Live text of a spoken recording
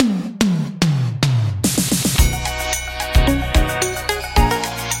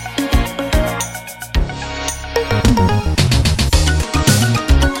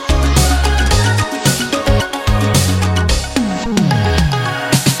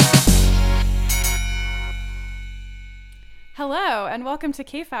welcome to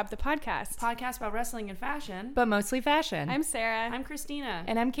KFAB, the podcast. Podcast about wrestling and fashion. But mostly fashion. I'm Sarah. I'm Christina.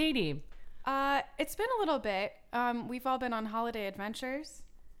 And I'm Katie. It's been a little bit. We've all been on holiday adventures.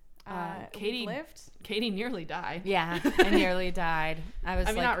 Katie lived. Katie nearly died. Yeah, I nearly died. I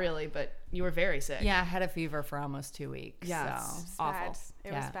mean, not really, but you were very sick. Yeah, I had a fever for almost 2 weeks. Yeah, so. it's awful.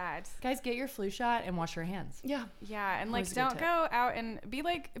 It was bad. Guys, get your flu shot and wash your hands. Yeah. Yeah, and Always a good don't tip. go out and be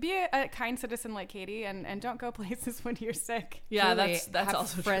a kind citizen like Katie, and don't go places when you're sick. Yeah, Truly, that's have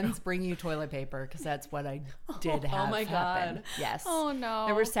also friends true. bring you toilet paper because that's what I did have my happen. God. Yes. Oh no.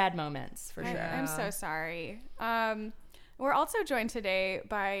 There were sad moments for sure. I'm so sorry. We're also joined today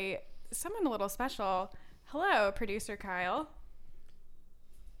by someone a little special. Hello, producer Kyle.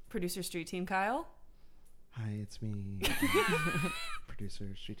 Producer Street Team Kyle. Hi, it's me,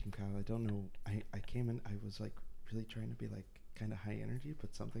 producer Street Team Kyle. I don't know. I came in. I was like really trying to be like kind of high energy,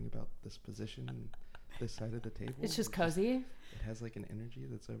 but something about this position and this side of the table. It's just cozy. It has like an energy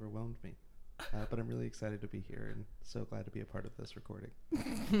that's overwhelmed me. But I'm really excited to be here and so glad to be a part of this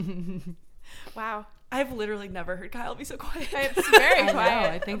recording. Wow. I've literally never heard Kyle be so quiet. It's very I quiet. know.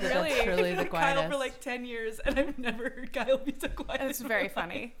 I think that's Really? truly I've the known Kyle quietest. for like 10 years, and I've never heard Kyle be so quiet. It's very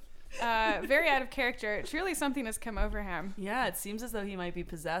funny. Very out of character. Truly something has come over him. Yeah, it seems as though he might be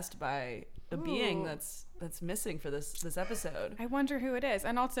possessed by a being Ooh. that's missing for this episode. I wonder who it is.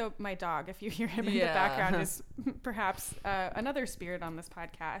 And also my dog, if you hear him in the Yeah. background, is perhaps another spirit on this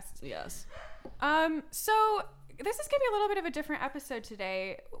podcast. Yes. So this is going to be a little bit of a different episode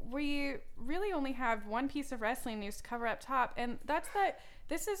today. We really only have one piece of wrestling news to cover up top, and that's that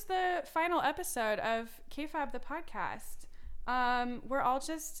this is the final episode of KFAB, the podcast. We're all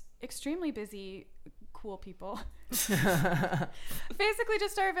just extremely busy, cool people. Basically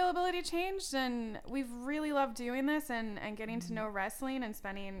just our availability changed, and we've really loved doing this and getting to know wrestling and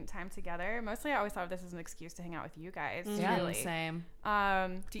spending time together. Mostly I always thought of this as an excuse to hang out with you guys. Yeah, really. same. To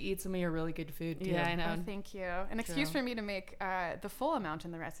To eat some of your really good food, too. Yeah, I know. Oh, thank you. An excuse for me to make the full amount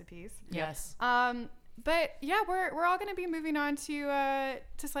in the recipes. Yes. But yeah, we're all going to be moving on to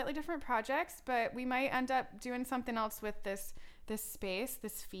slightly different projects, but we might end up doing something else with this space,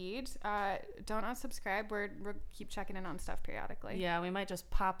 this feed. Don't unsubscribe. We'll keep checking in on stuff periodically. Yeah, we might just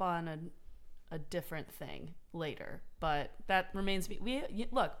pop on a different thing later, but that remains.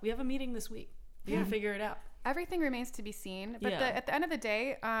 Look, we have a meeting this week. We gotta figure it out. Everything remains to be seen. But Yeah. at the end of the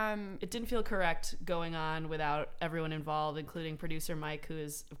day, It didn't feel correct going on without everyone involved, including producer Mike, who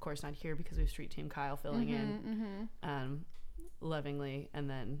is of course not here because we have Street Team Kyle filling in, lovingly, and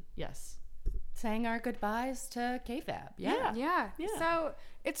then yes, Saying our goodbyes to KFAB. Yeah. yeah. Yeah. So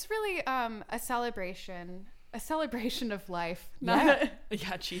it's really a celebration of life. Yeah.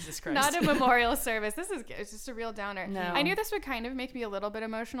 yeah, Jesus Christ, Not a memorial service. It's just a real downer. No. I knew this would kind of make me a little bit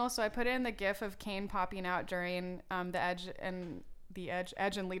emotional, so I put in the gif of Kane popping out during the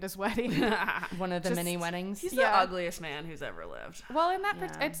Edge and Lita's wedding. One of the Just- mini weddings. He's Yeah. the ugliest man who's ever lived. Well, in that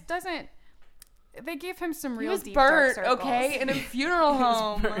Yeah. it doesn't. They gave him some He real was deep dark burnt, circles. okay, in a funeral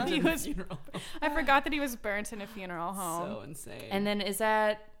home. He was. I forgot that he was burnt in a funeral home. So insane. And then is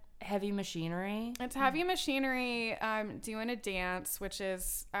that Heavy Machinery? It's Heavy Machinery doing a dance, which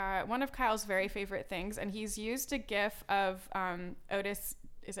is one of Kyle's very favorite things. And he's used a gif of Otis,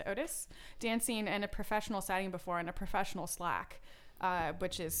 is it Otis? Dancing in a professional setting before in a professional Slack,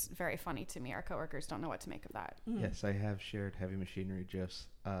 which is very funny to me. Our coworkers don't know what to make of that. Yes, I have shared Heavy Machinery gifs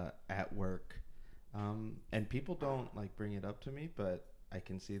at work. And people don't like bring it up to me, but I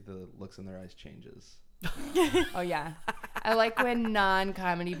can see the looks in their eyes changes. Oh, yeah. I like when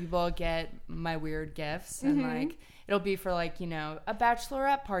non-comedy people get my weird gifts. And, like, it'll be for, like, a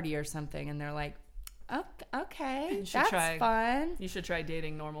bachelorette party or something. And they're like, okay, You should that's try. fun. You should try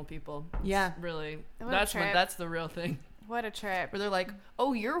dating normal people. It's Yeah. really. What a That's trip. that's the real thing. What a trip. Where they're like,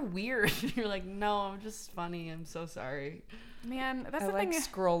 "Oh, you're weird." You're like, "No, I'm just funny. I'm so sorry." Man, that's I the like thing.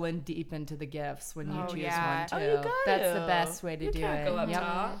 scrolling deep into the gifts when you Oh, choose yeah. one, too. Oh, you got That's the to. best way to You do can't it. go up Yep.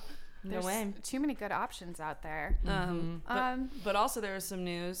 top. No There's way. too many good options out there. But also there was some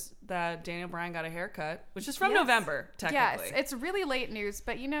news that Daniel Bryan got a haircut, which is from Yes. November, Yes, technically. it's really late news,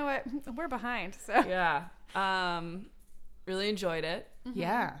 but you know what? We're behind. So Yeah. Really enjoyed it.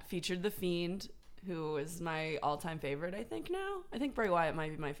 Yeah. Featured The Fiend, who is my all-time favorite, I think now. I think Bray Wyatt might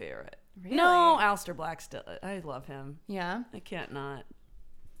be my favorite. Really? No, Aleister Black still. I love him. Yeah. I can't not.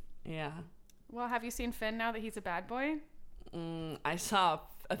 Yeah. Well, have you seen Finn now that he's a bad boy? I saw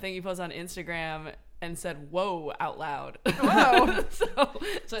a thing he posted on Instagram and said "whoa" out loud. Whoa.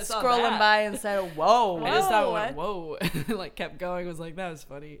 so I saw Scrolling that. by and said, whoa. I just thought, Whoa, went, whoa, and like kept going. Was like, that was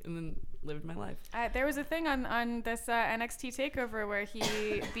funny. And then lived my life. There was a thing on this NXT takeover where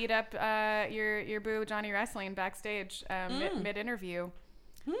he beat up your boo Johnny Wrestling backstage mid interview.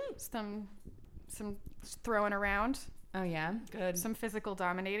 Some throwing around. Oh yeah, Good. Some physical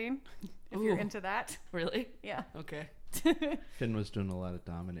dominating. If you're into that. Really? Yeah. Okay. Finn was doing a lot of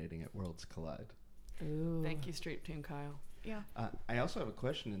dominating at Worlds Collide. ooh. Thank you, Street Team Kyle. Yeah. I also have a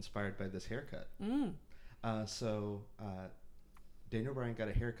question inspired by this haircut. Daniel Bryan got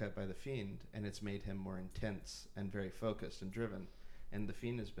a haircut by The Fiend, and it's made him more intense and very focused and driven. And The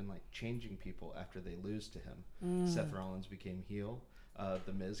Fiend has been like changing people after they lose to him. Seth Rollins became heel.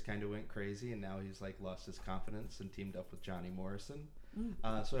 The Miz kind of went crazy, and now he's like lost his confidence and teamed up with Johnny Morrison.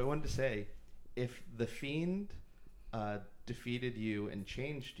 So I wanted to say, if The Fiend defeated you and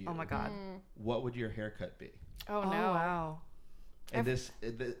changed you, Oh my God. what would your haircut be? Oh, Oh, no. wow. And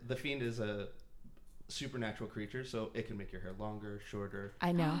the Fiend is a supernatural creature, so it can make your hair longer, shorter.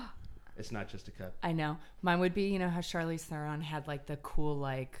 I know. It's not just a cut. I know. Mine would be, you know how Charlize Theron had like the cool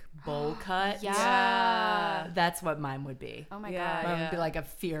like bowl cut? Yeah. That's what mine would be. Oh my Yeah, God. Mine would be like a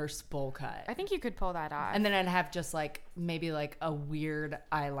fierce bowl cut. I think you could pull that off. And then I'd have just like maybe like a weird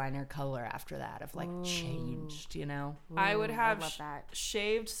eyeliner color after that if like changed, you know? I would have love that.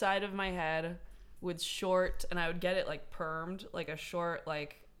 shaved side of my head with short, and I would get it like permed, like a short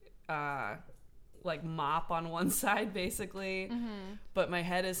like mop on one side basically. But my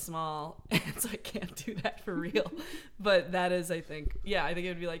head is small, and so I can't do that for real. But that is, I think it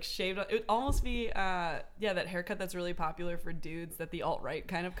would be like shaved. It would almost be that haircut that's really popular for dudes that the alt-right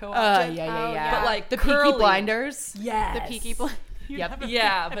kind of co-opted. Yeah. But like the curly. Peaky Blinders. Yes. The Peaky Blinders. Yep.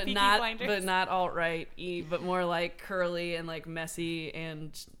 Yeah, a but Peaky not Blinders. alt-right, but more like curly and like messy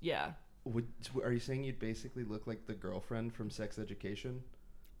and yeah. Are you saying you'd basically look like the girlfriend from Sex Education?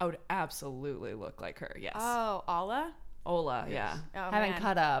 I would absolutely look like her. Yes. Oh, Allah? Ola, Yes. yeah. Oh, Haven't man.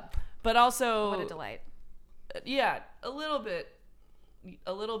 cut up. But also What a delight. yeah, a little bit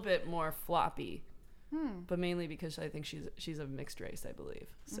more floppy. But mainly because I think she's of mixed race, I believe.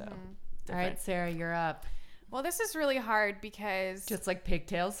 So All right, Sarah, you're up. Well, this is really hard because Just like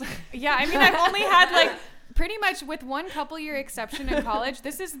pigtails. yeah, I mean, I've only had like pretty much with one couple year exception in college.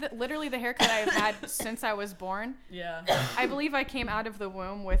 This is literally the haircut I've had since I was born. Yeah. I believe I came out of the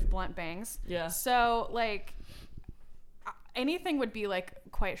womb with blunt bangs. Yeah. So like anything would be like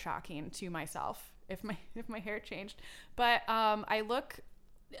quite shocking to myself if my hair changed. But I look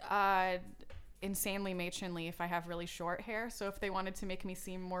insanely matronly if I have really short hair. So if they wanted to make me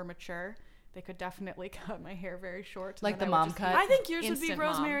seem more mature, they could definitely cut my hair very short. Like then the I would mom just cut? be I think yours would be instant mom.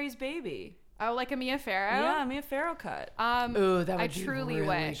 Rosemary's Baby. Oh, like a Mia Farrow? Yeah, Mia Farrow cut. Ooh, that would I be truly really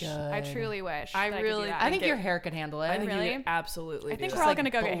wish. good. I truly wish. I that could really- do that. I think get- your hair could handle it. I think Really? you could absolutely I think do we're it. all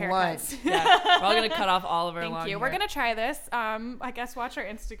gonna go get blunt. haircuts. Yeah, we're all gonna cut off all of our long Thank you. hair. We're gonna try this. I guess watch our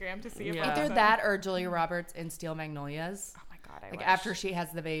Instagram to see if Yeah. Either that or Julia Roberts in Steel Magnolias. Oh my god, I Like wish. after she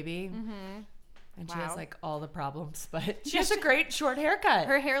has the baby. And she has Wow. like all the problems, but she Yeah, has a great short haircut.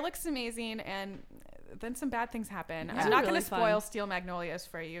 her hair looks amazing, and then some bad things happen. Yeah. I'm not Really gonna spoil fun. Steel Magnolias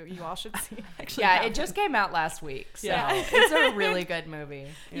for you. You all should see. Actually yeah, have it just came out last week. So Yeah. it's a really good movie.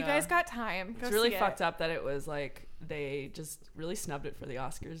 You Yeah. guys got time. Go It's really see fucked it. up that it was like they just really snubbed it for the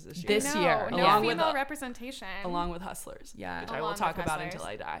Oscars this year. This No, year. no Along with female the- representation. along with Hustlers. Yeah. Which I Along will with talk about Hustlers. until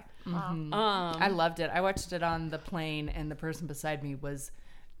I die. I loved it. I watched it on the plane, and the person beside me was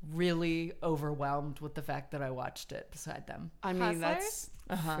really overwhelmed with the fact that I watched it beside them. I mean, that's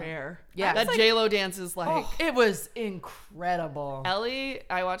Uh-huh. fair. Yeah. That That's J-Lo dance is like... It was incredible. Ellie,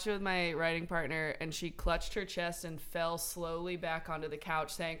 I watched it with my writing partner, and she clutched her chest and fell slowly back onto the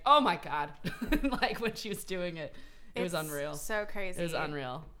couch saying, oh my God. Like when she was doing it. It was It's unreal. So crazy. It was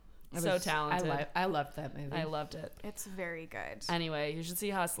unreal. It So was- talented. I loved that movie. I loved it. It's very good. Anyway, you should see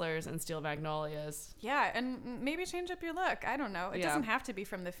Hustlers and Steel Magnolias. Yeah, and maybe change up your look. I don't know. It Yeah. doesn't have to be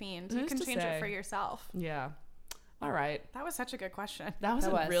from The Fiend. You Who's can to change say? it for yourself. Yeah. All right. That was such a good question. That was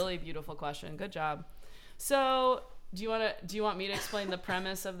That a was. really beautiful question. Good job. So, do you want me to explain the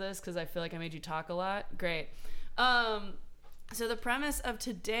premise of this? Because I feel like I made you talk a lot. Great. So the premise of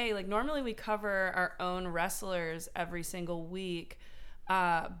today, like normally we cover our own wrestlers every single week,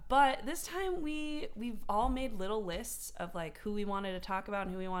 but this time we've all made little lists of like who we wanted to talk about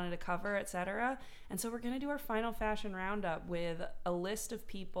and who we wanted to cover, etc. And so we're gonna do our final fashion roundup with a list of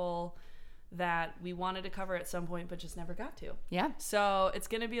people that we wanted to cover at some point but just never got to. Yeah. So it's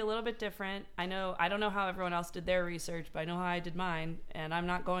going to be a little bit different. I don't know how everyone else did their research, but I know how I did mine, and I'm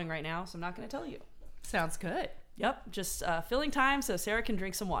not going right now, so I'm not going to tell you. Sounds good. Yep, just filling time so Sarah can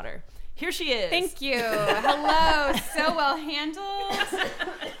drink some water. Here she is. Thank you. Hello. So well handled.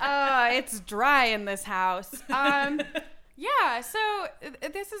 It's dry in this house. Yeah, so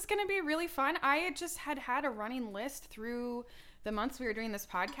this is going to be really fun. I just had a running list through the months we were doing this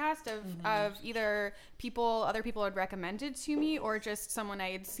podcast of either other people had recommended to me or just someone I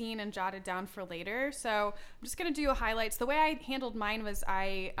had seen and jotted down for later. So I'm just going to do highlights. The way I handled mine was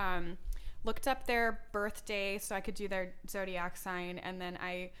I looked up their birthday so I could do their zodiac sign, and then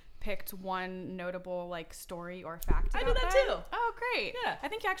I picked one notable like story or fact. I about do that them. too. Oh, great. Yeah. I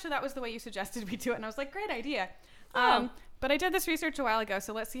think actually that was the way you suggested we do it, and I was like, great idea. Oh. But I did this research a while ago,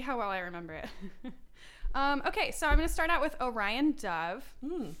 so let's see how well I remember it. Okay, so I'm going to start out with Orion Dove.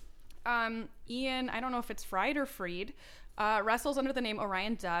 Ian, I don't know if it's Fried or Freed, wrestles under the name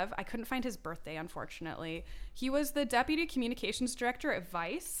Orion Dove. I couldn't find his birthday, unfortunately. He was the deputy communications director at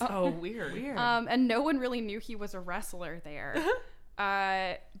Vice. Oh, weird. And no one really knew he was a wrestler there.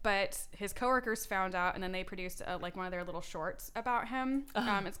 But his coworkers found out, and then they produced like one of their little shorts about him.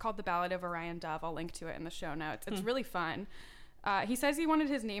 It's called The Ballad of Orion Dove. I'll link to it in the show notes. It's really fun. He says he wanted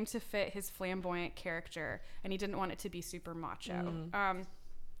his name to fit his flamboyant character, and he didn't want it to be super macho.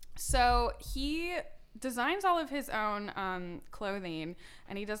 So he designs all of his own clothing,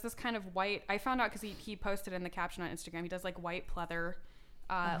 and he does this kind of white. I found out because he posted in the caption on Instagram. He does like white pleather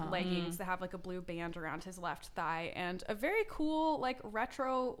leggings that have like a blue band around his left thigh, and a very cool like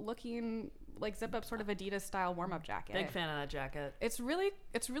retro looking like zip up sort of Adidas style warm up jacket. Big fan of that jacket. It's really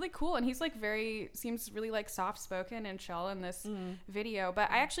cool, and he's like seems really like soft spoken and chill in this video. But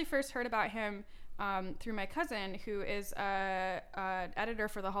I actually first heard about him through my cousin, who is a editor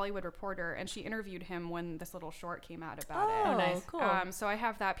for The Hollywood Reporter, and she interviewed him when this little short came out about it. Oh, nice. Cool. So I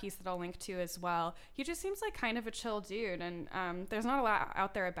have that piece that I'll link to as well. He just seems like kind of a chill dude, and there's not a lot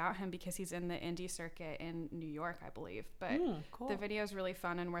out there about him because he's in the indie circuit in New York, I believe. But cool. the video is really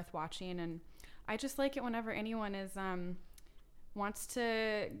fun and worth watching, and I just like it whenever anyone is wants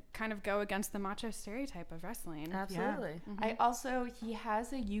to kind of go against the macho stereotype of wrestling. Absolutely. He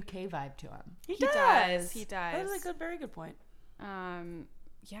has a UK vibe to him. He does. That is a very good point.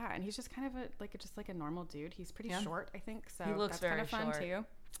 Yeah, and he's just kind of a normal dude. He's pretty short, I think. So He looks that's kind very of fun short.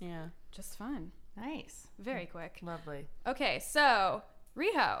 too. Yeah. Just fun. Nice. Very quick. Lovely. Okay, so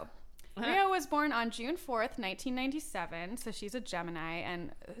Riho. Riho was born on June 4th, 1997, so she's a Gemini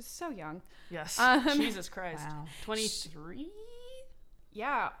and so young. Yes. Jesus Christ. Wow. 23?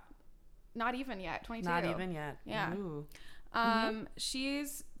 Yeah, not even yet. 22. Not even yet. Yeah. Ooh.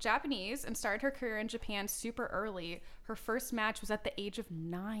 She's Japanese and started her career in Japan super early. Her first match was at the age of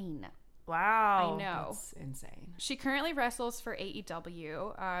 9. Wow. I know. That's insane. She currently wrestles for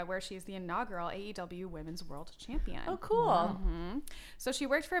AEW, where she's the inaugural AEW Women's World Champion. Oh, cool. So she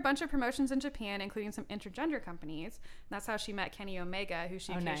worked for a bunch of promotions in Japan, including some intergender companies. And that's how she met Kenny Omega, who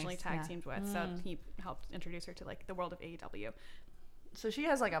she occasionally tag teamed with. So he helped introduce her to like the world of AEW. So she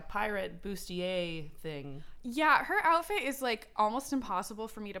has like a pirate bustier thing. Yeah, her outfit is like almost impossible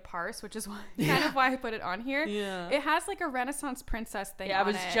for me to parse, which is kind of why I put it on here. Yeah. It has like a Renaissance princess thing Yeah, I on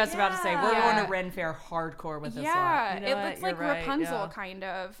was it. just about to say, we're Yeah. going to Ren Fair hardcore with this Yeah, lot. You know it what? looks like You're right, Rapunzel yeah. kind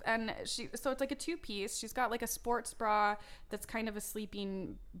of, and so it's like a two-piece. She's got like a sports bra that's kind of a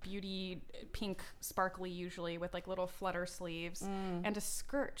Sleeping Beauty pink sparkly usually with like little flutter sleeves and a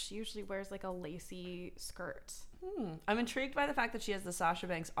skirt. She usually wears like a lacy skirt. I'm intrigued by the fact that she has the Sasha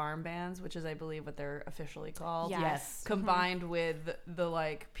Banks armbands, which is, I believe, what they're officially called. Yes. Combined with the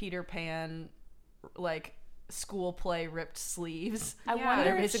like Peter Pan, like school play ripped sleeves. I Yeah. wonder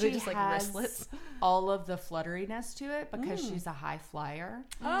They're if basically she just like has wristlets. all of the flutteriness to it because she's a high flyer.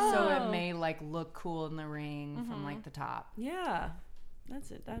 So Oh. it may like look cool in the ring from like the top. Yeah, that's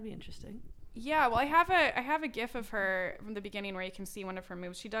it. That'd be interesting. Yeah, well, I have a gif of her from the beginning where you can see one of her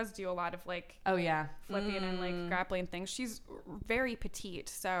moves. She does do a lot of like Oh yeah. flipping and like grappling things. She's very petite,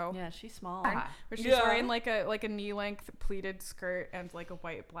 so Yeah, she's small. where she's wearing like a knee length pleated skirt and like a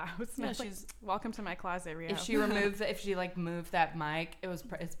white blouse. And Yeah, I was like, she's- welcome to my closet, Rio. If she moved that mic,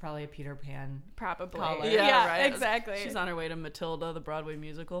 it's probably a Peter Pan. probably collar. yeah, right. exactly. She's on her way to Matilda, the Broadway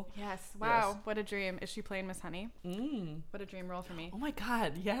musical. Yes. Wow. Yes. What a dream. Is she playing Miss Honey? What a dream role for me. Oh my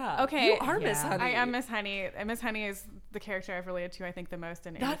God, yeah. Okay. You are Miss Yeah. Honey. I am Miss Honey. And Miss Honey is the character I've related to, I think, the most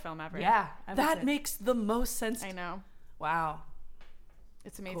in any film ever. Yeah. That makes the most sense. I know. Wow.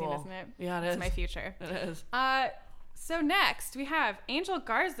 It's amazing, Cool. isn't it? Yeah, it It's is. my future. It is. So next we have Angel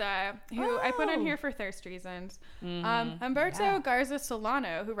Garza, who I put in here for thirst reasons. Humberto Garza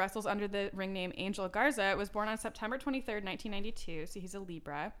Solano, who wrestles under the ring name Angel Garza, was born on September 23rd, 1992. So he's a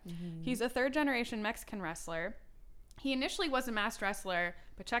Libra. He's a third generation Mexican wrestler. He initially was a masked wrestler,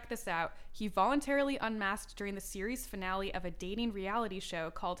 but check this out. He voluntarily unmasked during the series finale of a dating reality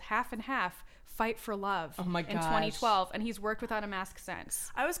show called Half and Half, Fight for Love Oh my in gosh. 2012, and he's worked without a mask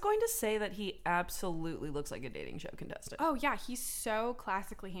since. I was going to say that he absolutely looks like a dating show contestant. Oh, yeah, he's so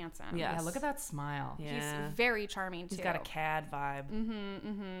classically handsome. Yeah. Yeah, look at that smile. Yeah. He's very charming, too. He's got a CAD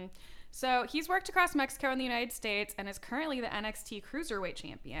vibe. So he's worked across Mexico and the United States and is currently the NXT Cruiserweight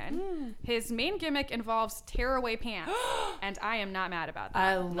Champion. His main gimmick involves tearaway pants, and I am not mad about that.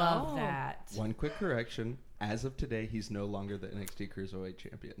 I love that. One quick correction. As of today, he's no longer the NXT Cruiserweight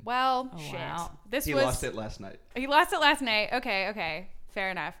Champion. Well, Oh, shit. wow. This He was lost it last night. He lost it last night. Okay.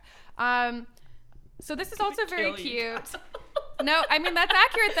 Fair enough. So this is also very kill you. cute. No, I mean, that's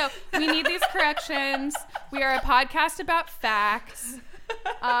accurate, though. We need these corrections. We are a podcast about facts.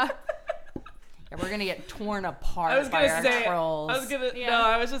 Yeah, we're gonna get torn apart I was by gonna our say. trolls.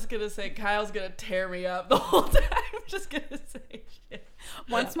 I was just gonna say Kyle's gonna tear me up the whole time. I'm just gonna say shit.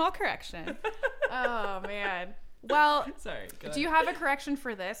 One small correction. Oh, man. Well, Sorry. do you have a correction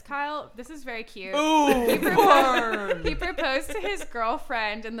for this, Kyle? This is very cute. Ooh, He proposed to his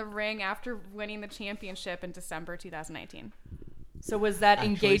girlfriend in the ring after winning the championship in December 2019. So was that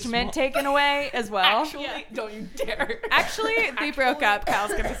Actually engagement small. taken away as well? Actually, don't you dare. Actually, they broke up,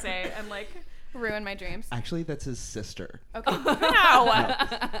 Kyle's going to say, and like ruin my dreams. Actually, that's his sister. Okay. No.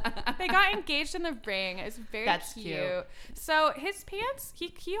 They got engaged in the ring. It's very That's cute. cute. So his pants,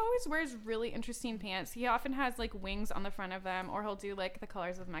 he always wears really interesting pants. He often has like wings on the front of them, or he'll do like the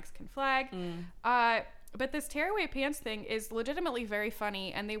colors of the Mexican flag. But this tearaway pants thing is legitimately very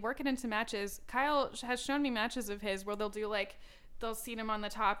funny, and they work it into matches. Kyle has shown me matches of his where they'll seat him on the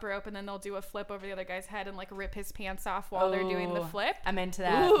top rope, and then they'll do a flip over the other guy's head and like rip his pants off while they're doing the Oh, flip. I'm into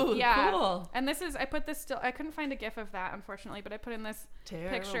that. Ooh, Yeah. cool. And I couldn't find a gif of that, unfortunately, but I put in this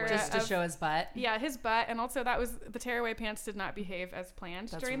picture Just to of, show his butt. yeah, his butt. And also that was the tearaway pants did not behave as planned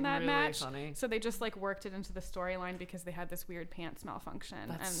That's during that really match. funny. So they just like worked it into the storyline because they had this weird pants malfunction.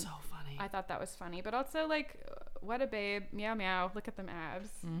 That's and so funny. I thought that was funny, but also like, what a babe. Meow meow. Look at them abs.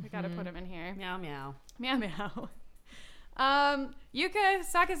 We gotta put him in here. Meow meow. Meow meow. Yuka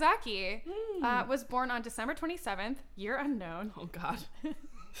Sakazaki was born on December 27th, year unknown. Oh God.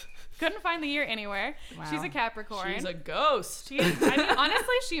 Couldn't find the year anywhere. Wow. She's a Capricorn. She's a ghost. I mean,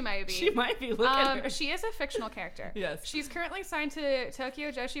 honestly, she might be. She might be. Look at her. She is a fictional character. Yes. She's currently signed to Tokyo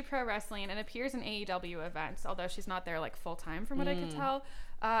Joshi Pro Wrestling and appears in AEW events, although she's not there like full time from what I could tell.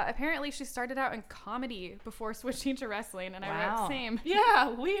 Apparently, she started out in comedy before switching to wrestling, and I Wow. wrote same. Yeah,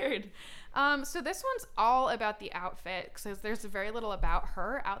 weird. So this one's all about the outfit because there's very little about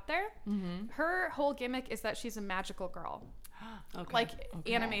her out there. Her whole gimmick is that she's a magical girl, Okay. like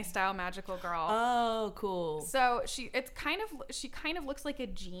anime style magical girl. Oh, cool. So she kind of looks like a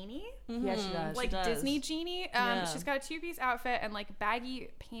genie, Yeah, she does. like does. Disney genie. Yeah. She's got a two-piece outfit and like baggy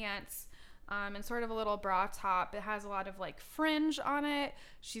pants. And sort of a little bra top. It has a lot of like fringe on it.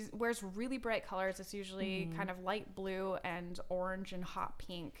 She wears really bright colors. It's usually kind of light blue and orange and hot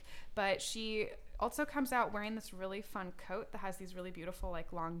pink. But she also comes out wearing this really fun coat that has these really beautiful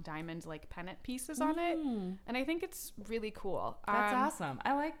like long diamond like pennant pieces on it. And I think it's really cool. That's awesome.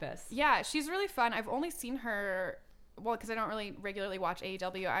 I like this. Yeah, she's really fun. I've only seen her, well, because I don't really regularly watch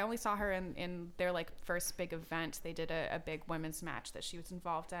AEW. I only saw her in their like first big event. They did a big women's match that she was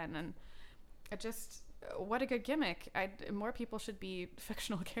involved in, and it just, what a good gimmick. More people should be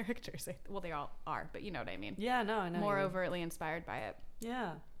fictional characters. Well, they all are, but you know what I mean. Yeah, no, I know. More you. overtly inspired by it.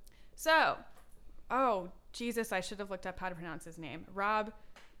 Yeah. So, oh, Jesus, I should have looked up how to pronounce his name. Rob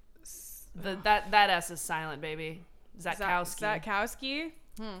That S is silent, baby. Zatkowski. Zatkowski,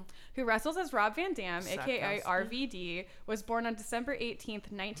 who wrestles as Rob Van Dam, aka Zatkowski. RVD, was born on December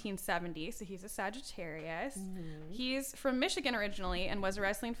 18th, 1970, so he's a Sagittarius. He's from Michigan originally and was a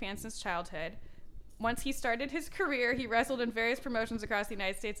wrestling fan since childhood. Once he started his career, he wrestled in various promotions across the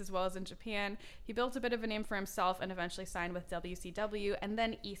United States as well as in Japan. He built a bit of a name for himself and eventually signed with WCW and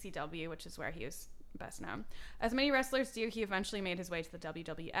then ECW, which is where he was best known. As many wrestlers do, he eventually made his way to the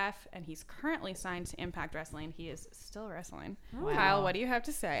WWF, and he's currently signed to Impact Wrestling. He is still wrestling. Wow. Kyle, what do you have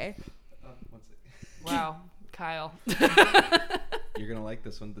to say? One second. Wow, Kyle. You're gonna like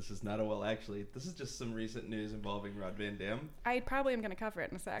this one. This is not actually. This is just some recent news involving Rod Van Dam. I probably am going to cover it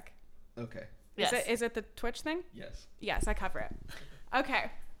in a sec. Okay. Yes. Is it the Twitch thing? Yes. Yes, I cover it.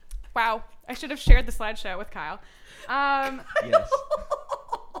 Okay. Wow. I should have shared the slideshow with Kyle. Yes.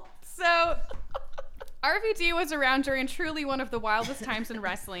 So RVD was around during truly one of the wildest times in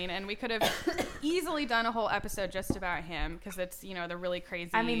wrestling, and we could have easily done a whole episode just about him because it's, the really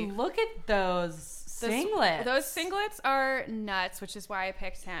crazy. I mean, look at those Singlets. Those singlets are nuts, which is why I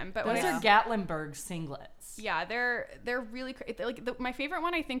picked him. But Those when are Gatlinburg singlets. yeah, they're really my favorite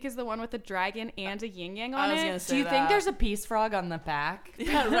one I think is the one with the dragon and a yin yang on I was it. gonna say Do you think that. there's a peace frog on the back?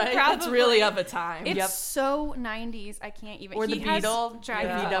 Yeah, right. That's Probably. really of a time. It's Yep. so 90s. I can't even. Or the He has beetle,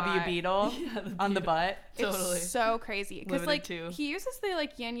 dragons the a VW lot. beetle on the butt. Totally. It's so crazy because Living like it too. he uses the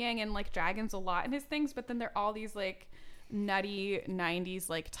like yin yang and like dragons a lot in his things, but then they're all these like nutty 90s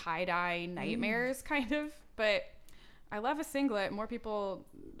like tie-dye nightmares kind of. But I love a singlet. More people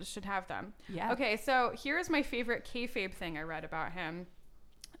should have them. Yeah. Okay, so here's my favorite kayfabe thing I read about him.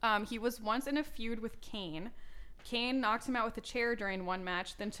 He was once in a feud with Kane. Kane knocked him out with a chair during one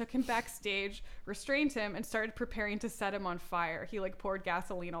match, then took him backstage, restrained him, and started preparing to set him on fire. He like poured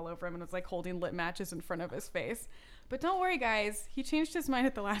gasoline all over him and was like holding lit matches in front of his face. But don't worry, guys. He changed his mind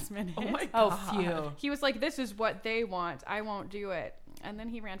at the last minute. Oh my Oh, god. phew. He was like, "This is what they want. I won't do it." And then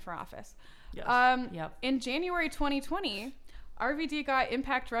he ran for office. Yes. Yep. In January 2020, RVD got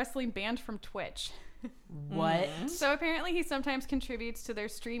Impact Wrestling banned from Twitch. What? So apparently he sometimes contributes to their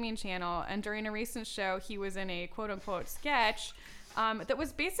streaming channel, and during a recent show he was in a quote-unquote sketch that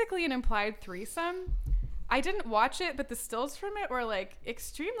was basically an implied threesome. I didn't watch it, but the stills from it were like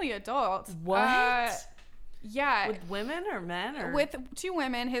extremely adult. What? Yeah. With women or men or With two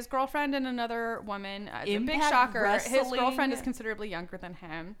women, his girlfriend and another woman. The big Impact shocker, his Wrestling? girlfriend is considerably younger than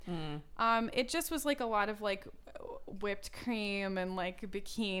him. It just was like a lot of like whipped cream and like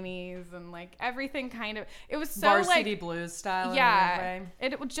bikinis and like everything kind of. It was so Varsity like Blues style. yeah, In a weird way.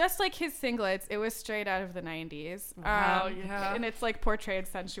 it was just like his singlets. It was straight out of the 90s. Wow, yeah. And it's like portrayed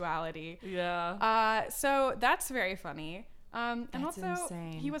sensuality. Yeah. So that's very funny. And That's also,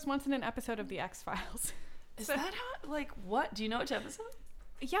 insane. he was once in an episode of The X-Files. Is that how, like, what? Do you know which episode?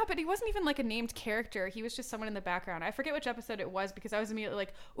 Yeah, but he wasn't even like a named character. He was just someone in the background. I forget which episode it was because I was immediately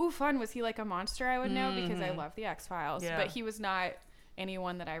like, ooh, fun. Was he like a monster I would know? Because I love The X-Files. Yeah. But he was not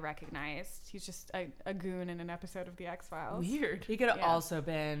anyone that I recognized. He's just a goon in an episode of The X-Files. Weird. He could have Yeah. also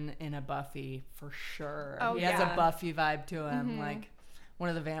been in a Buffy for sure. Oh, he has yeah. a Buffy vibe to him, like one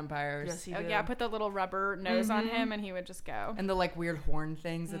of the vampires. Yes, he Oh, did. yeah, put the little rubber nose on him and he would just go. And the like weird horn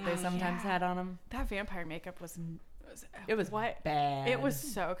things that they sometimes had on him. That vampire makeup was It was what? bad. It was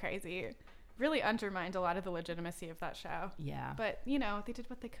so crazy. Really undermined a lot of the legitimacy of that show. Yeah. But, you know, they did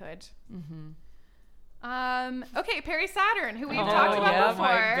what they could. Okay, Perry Saturn, who we've talked about yeah, before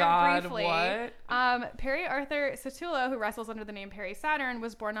my God, briefly. what? Perry Arthur Satulo, who wrestles under the name Perry Saturn,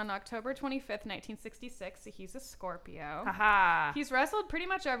 was born on October 25th, 1966. So he's a Scorpio. Haha. He's wrestled pretty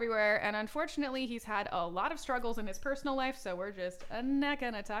much everywhere, and unfortunately, he's had a lot of struggles in his personal life. So we're just not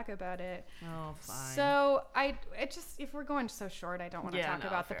gonna talk about it. Oh, fine. So if we're going so short, I don't want to talk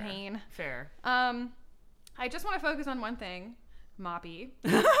about fair. the pain. Fair. I just want to focus on one thing, Moppy.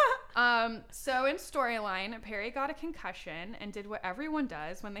 So in storyline, Perry got a concussion and did what everyone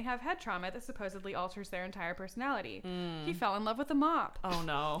does when they have head trauma that supposedly alters their entire personality. He fell in love with the mop. Oh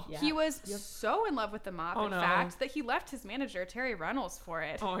no. Yeah. He was so in love with the mop, Oh, in no. fact, that he left his manager, Terry Reynolds, for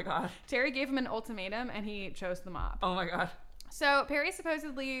it. Oh my god. Terry gave him an ultimatum and he chose the mop. Oh my god. So Perry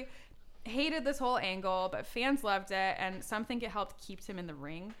supposedly hated this whole angle, but fans loved it, and some think it helped keep him in the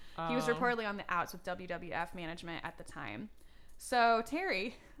ring. He was reportedly on the outs with WWF management at the time. So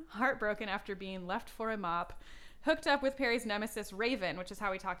Terry, heartbroken after being left for a mop, hooked up with Perry's nemesis Raven, which is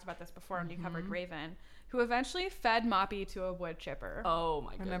how we talked about this before when we covered Raven, who eventually fed Moppy to a wood chipper. Oh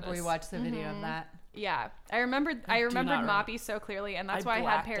my goodness. Remember we watched the video of that? Yeah, I remembered not Moppy so clearly, and that's I why I had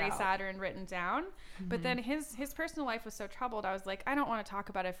blacked Perry out. Saturn written down. But then his personal life was so troubled. I was like, I don't want to talk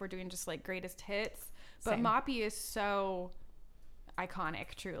about it if we're doing just like greatest hits. But Same. Moppy is so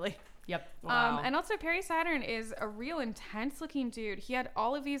iconic, truly. Yep. Wow. And also Perry Saturn is a real intense looking dude. He had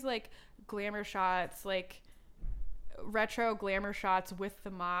all of these like glamour shots, like retro glamour shots with the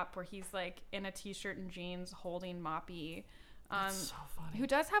mop where he's like in a t-shirt and jeans holding Moppy. so funny. Who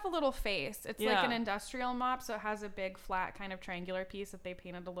does have a little face. It's like Yeah. an industrial mop, so it has a big flat kind of triangular piece that they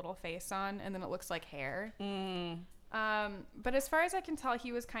painted a little face on, and then it looks like hair. But as far as I can tell,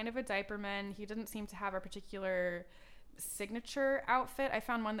 he was kind of a diaperman. He didn't seem to have a particular signature outfit. I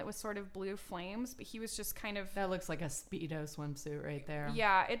found one that was sort of blue flames, but he was just kind of That looks like a Speedo swimsuit right there.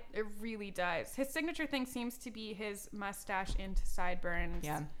 yeah, it really does. His signature thing seems to be his mustache into sideburns.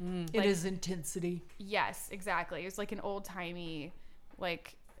 Yeah. Like- It is intensity. Yes, exactly. It was like an old-timey,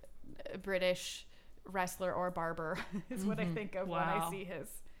 like, British wrestler or barber is what I think of when I Wow. see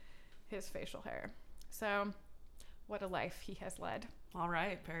his facial hair. So, what a life he has led. All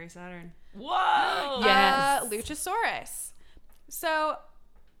right, Perry Saturn. Whoa. Yes. Luchasaurus. So,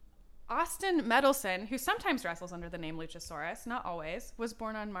 Austin Medelson, who sometimes wrestles under the name Luchasaurus, not always, was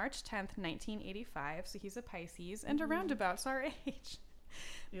born on March 10th, 1985. So he's a Pisces and a roundabout's our age.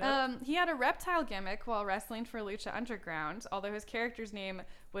 Yep. He had a reptile gimmick while wrestling for Lucha Underground, although his character's name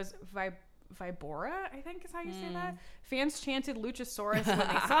was Vibora, I think is how you say that. Fans chanted Luchasaurus when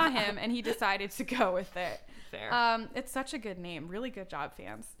they saw him, and he decided to go with it. Fair. It's such a good name. Really good job,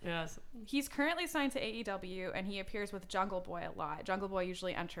 fans. Yes. He's currently signed to AEW, and he appears with Jungle Boy a lot. Jungle Boy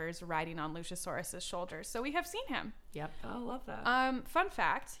usually enters riding on Luchasaurus's shoulders, so we have seen him. Yep. I love that. Fun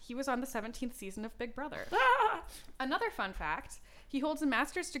fact, he was on the 17th season of Big Brother. Another fun fact, he holds a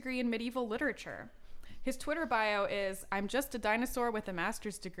master's degree in medieval literature. His Twitter bio is, I'm just a dinosaur with a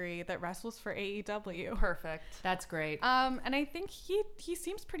master's degree that wrestles for AEW. Perfect. That's great. And I think he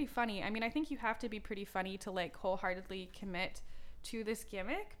seems pretty funny. I mean, I think you have to be pretty funny to like wholeheartedly commit to this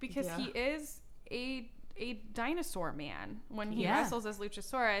gimmick because he is a dinosaur man. When he wrestles as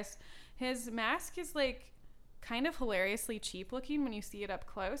Luchasaurus, his mask is like kind of hilariously cheap looking when you see it up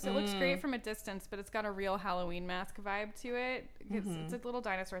close. It looks great from a distance, but it's got a real Halloween mask vibe to it. It's a little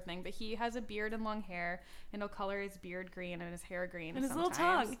dinosaur thing, but he has a beard and long hair, and he'll color his beard green and his hair green And his sometimes.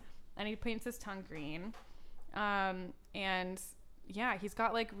 little tongue. And he paints his tongue green. And yeah, he's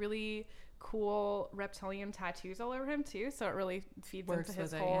got like really cool reptilian tattoos all over him too, so it really feeds Works into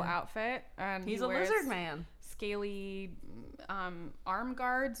his with it, whole yeah. outfit. And He's he a wears lizard man. scaly arm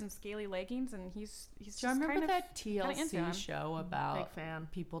guards and scaly leggings, and he's Do just you remember kind of that kinda into him. TLC show about Big fan.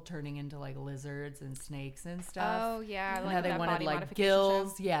 people turning into like lizards and snakes and stuff? Oh yeah, and like how they that wanted body like modification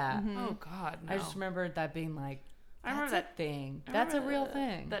gills. show. Yeah. Oh God, no. I just remembered that being like, I remember that's that a thing. I That's a remember real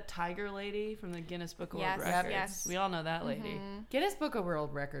thing. That tiger lady from the Guinness Book of Yes, World yep. Records. yes. We all know that lady. Guinness Book of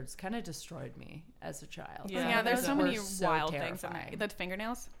World Records kind of destroyed me as a child. Yeah, Yeah, there's so Were many so wild things. In terrifying. there. The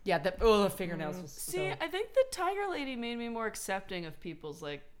fingernails. Yeah, the fingernails was See, so... I think the tiger lady made me more accepting of people's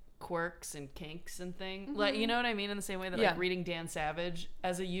like quirks and kinks and things. Like, you know what I mean? In the same way that Yeah. like reading Dan Savage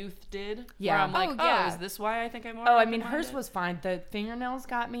as a youth did. Yeah. Where I'm like, Oh, yeah. is this why I think I'm more Oh, I mean, open-minded? hers was fine. The fingernails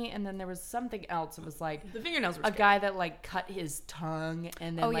got me, and then there was something else. It was like The fingernails were a scary. guy that like cut his tongue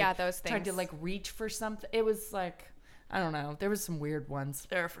and then Oh, like, yeah, those tried to things. like reach for something. It was like, I don't know. There was some weird ones.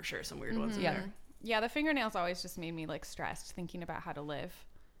 There are for sure some weird ones in Yeah. there. Yeah, the fingernails always just made me like stressed thinking about how to live.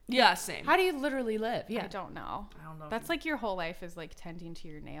 Yeah, same. How do you literally live? I Yeah. don't know. I don't know. That's like your whole life is like tending to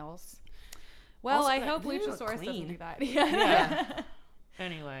your nails. Well, Also, I that- hope they look Luchasaurus clean. doesn't do that. Yeah.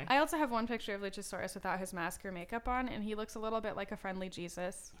 Anyway, I also have one picture of Luchasaurus without his mask or makeup on, and he looks a little bit like a friendly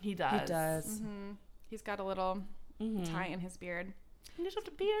Jesus. he does. He does. He's got a little tie in his beard. He just has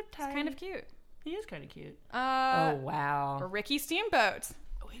a beard tie. It's kind of cute. He is kind of cute. Oh, wow. Ricky Steamboat.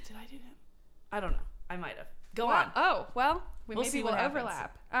 Oh, wait, did I do him? I don't know. I might have. Go Well, on. Oh, well, We'll maybe see we'll what happens.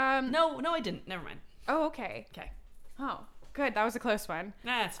 overlap. No, I didn't. Never mind. Oh, okay. Okay. Oh, good. That was a close one.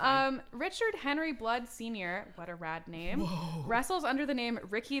 That's fine. Richard Henry Blood Sr., what a rad name, wrestles under the name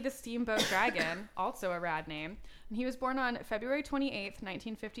Ricky the Steamboat Dragon, also a rad name. And he was born on February 28th,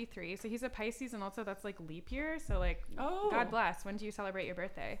 1953. So he's a Pisces, and also that's like leap year. So, like, Oh. God bless. When do you celebrate your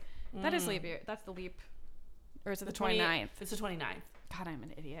birthday? That is leap year. That's the leap. Or is it the 29th? It's the 29th. God, I'm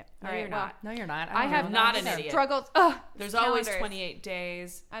an idiot. No, All right, you're well, not. No, you're not. I don't have know. not an Either. idiot. struggled. Ugh, There's always calendars. 28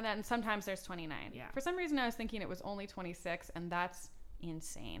 days. And then sometimes there's 29. Yeah. For some reason, I was thinking it was only 26, and that's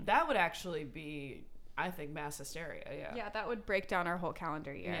insane. That would actually be, I think, mass hysteria. Yeah. Yeah, that would break down our whole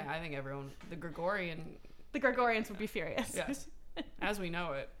calendar year. Yeah, I think everyone, the Gregorian, The Gregorians would be furious. yes, as we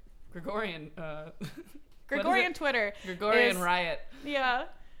know it, Gregorian, Gregorian Twitter. Gregorian is- riot. Yeah,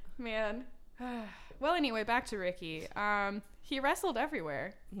 man. Well, anyway, back to Ricky. He wrestled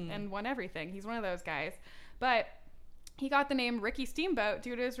everywhere and won everything. He's one of those guys. But he got the name Ricky Steamboat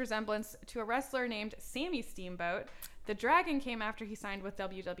due to his resemblance to a wrestler named Sammy Steamboat. The Dragon came after he signed with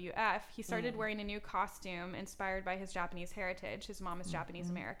WWF. He started wearing a new costume inspired by his Japanese heritage. His mom is Japanese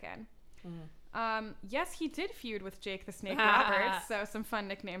American. Yes, he did feud with Jake the Snake Roberts, so some fun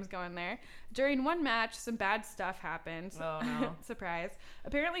nicknames going there. During one match, some bad stuff happened. Oh, no. Surprise.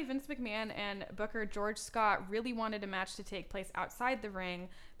 Apparently, Vince McMahon and Booker George Scott really wanted a match to take place outside the ring,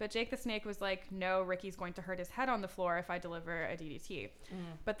 but Jake the Snake was like, no, Ricky's going to hurt his head on the floor if I deliver a DDT.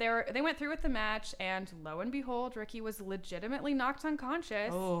 But they went through with the match, and lo and behold, Ricky was legitimately knocked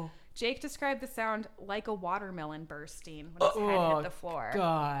unconscious. Oh. Jake described the sound like a watermelon bursting when his head hit the floor.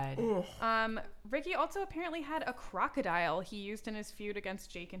 God. Ricky also apparently had a crocodile he used in his feud against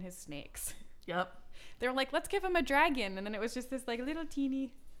Jake and his snakes. Yep. They were like, let's give him a dragon. And then it was just this like little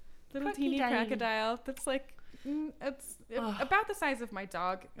teeny Crocodile. crocodile that's like, it's about the size of my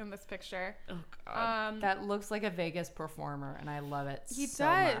dog in this picture. Oh, God. That looks like a Vegas performer, and I love it He so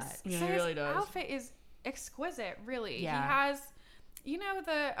does. much. Yeah, So he his really does. outfit is exquisite, really. Yeah. He has You know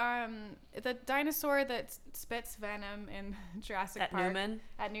the dinosaur that spits venom in Jurassic At Park? Newman?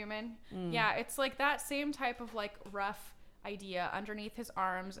 At Newman. Yeah, it's like that same type of like rough idea underneath his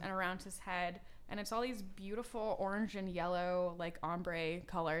arms and around his head. And it's all these beautiful orange and yellow like ombre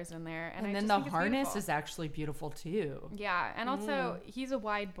colors in there. And I then just the think it's harness beautiful. is actually beautiful too. Yeah, and also he's a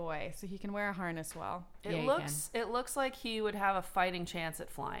wide boy, so he can wear a harness well. Yeah, It you looks like he would have a fighting chance at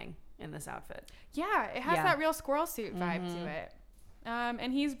flying in this outfit. Yeah, it has Yeah. that real squirrel suit vibe to it.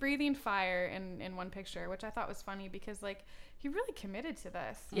 And he's breathing fire in one picture, which I thought was funny because like he really committed to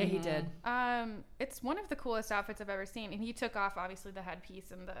this. Yeah, he did. It's one of the coolest outfits I've ever seen, and he took off obviously the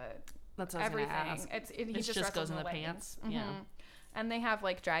headpiece and the That's what I was gonna everything. ask. He It just just goes wrestles in the leggings. pants. Mhm. Yeah. And they have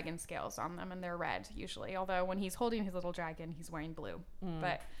like dragon scales on them, and they're red usually. Although when he's holding his little dragon, he's wearing blue.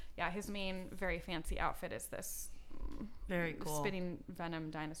 But yeah, his main very fancy outfit is this Very cool. spitting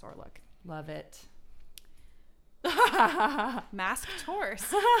venom dinosaur look. Love it. Masked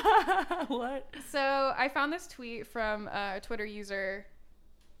horse. What? So I found this tweet from a Twitter user.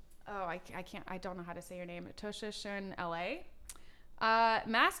 Oh, I don't know how to say your name. Tosha Shun LA.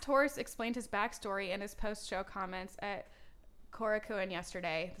 Masked Horse explained his backstory in his post-show comments at Korakuen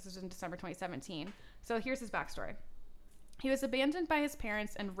yesterday. This was in December 2017. So here's his backstory. He was abandoned by his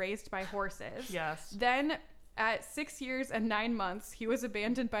parents and raised by horses. Yes. Then at 6 years and 9 months, he was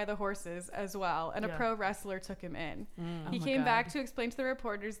abandoned by the horses as well, and a Yeah. pro wrestler took him in. Oh He my came God. back to explain to the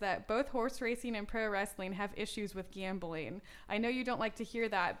reporters that both horse racing and pro wrestling have issues with gambling. I know you don't like to hear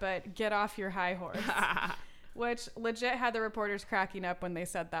that, but get off your high horse. Which legit had the reporters cracking up when they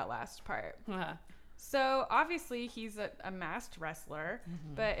said that last part. So obviously he's a masked wrestler,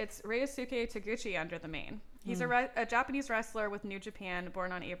 but it's Ryosuke Taguchi under the mane. He's a Japanese wrestler with New Japan,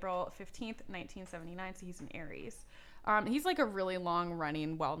 born on April 15th, 1979, so he's an Aries. He's like a really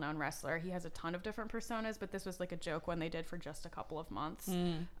long-running, well-known wrestler. He has a ton of different personas, but this was like a joke one they did for just a couple of months.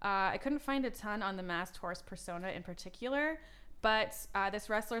 I couldn't find a ton on the masked horse persona in particular, but this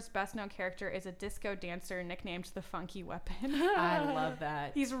wrestler's best-known character is a disco dancer nicknamed the Funky Weapon. I love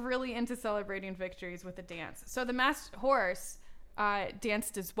that. He's really into celebrating victories with a dance. So the masked horse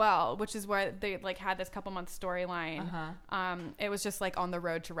danced as well, which is where they like had this couple month storyline. It was just like on the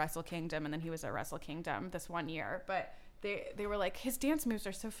road to Wrestle Kingdom, and then he was at Wrestle Kingdom this one year. But they were like, his dance moves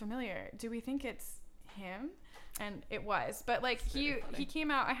are so familiar. Do we think it's him? And it was. But like he came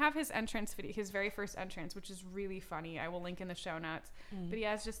out. I have his entrance video, his very first entrance, which is really funny. I will link in the show notes. But he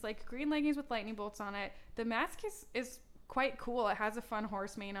has just like green leggings with lightning bolts on it. The mask is quite cool. It has a fun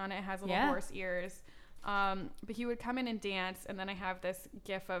horse mane on it. It has little horse ears. But he would come in and dance, and then I have this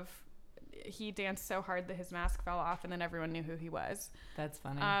gif of he danced so hard that his mask fell off, and then everyone knew who he was. That's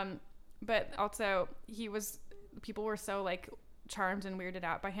funny. But also people were so like charmed and weirded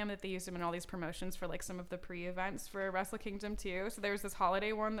out by him that they used him in all these promotions for like some of the pre-events for Wrestle Kingdom 2. So there was this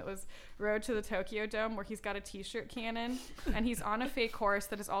holiday one that was Road to the Tokyo Dome where he's got a t-shirt cannon and he's on a fake horse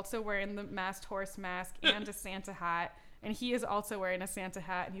that is also wearing the masked horse mask and a Santa hat. And he is also wearing a Santa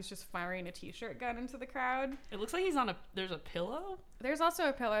hat, and he's just firing a t-shirt gun into the crowd. It looks like there's a pillow. There's also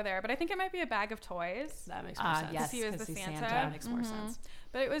a pillow there, but I think it might be a bag of toys. That makes more sense. Yes, he was the 'cause he's Santa. Santa. That makes more sense.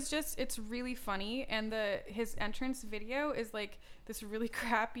 But it's really funny, and his entrance video is like this really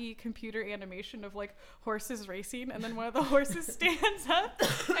crappy computer animation of like horses racing, and then one of the horses stands up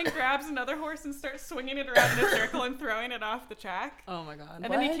and grabs another horse and starts swinging it around in a circle and throwing it off the track. Oh my god.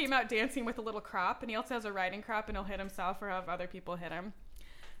 And then he came out dancing with a little crop, and he also has a riding crop, and he'll hit himself or have other people hit him.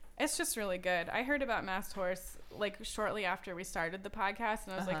 It's just really good. I heard about Masked Horse like shortly after we started the podcast,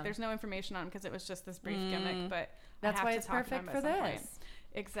 and I was like, "There's no information on him because it was just this brief gimmick." But That's I have why to it's talk to him perfect at for some this. point.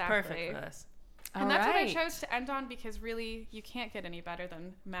 Exactly. Perfect for this. And that's what I chose to end on because really, you can't get any better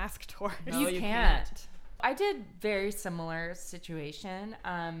than Masked Horse. No, you you can't. can't. I did very similar situation.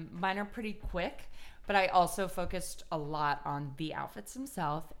 Mine are pretty quick, but I also focused a lot on the outfits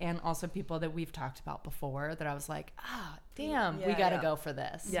themselves and also people that we've talked about before that I was like, damn, we got to go for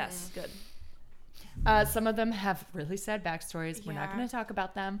this. Yes, good. Some of them have really sad backstories. We're not Yeah. going to talk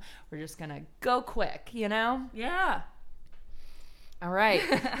about them. We're just going to go quick, you know? Yeah. All right.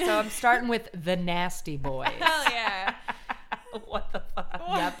 So I'm starting with the Nasty Boys. Hell yeah. What the fuck?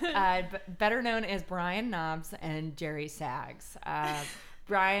 Yep. Better known as Brian Knobs and Jerry Sags.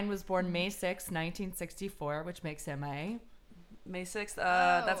 Brian was born May 6, 1964, which makes him a May 6th.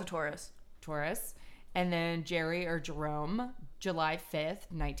 That's a Oh. Taurus. Taurus. And then Jerry or Jerome, July 5th,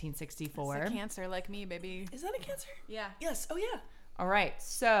 1964. It's a Cancer like me, baby. Is that a Cancer? Yeah. Yes. Oh yeah. All right.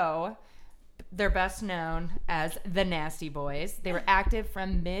 So They're best known as the Nasty Boys. They were active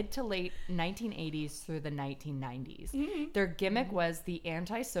from mid to late 1980s through the 1990s. Their gimmick was the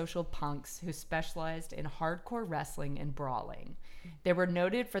antisocial punks who specialized in hardcore wrestling and brawling. They were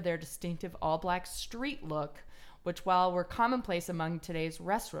noted for their distinctive all-black street look, which, while were commonplace among today's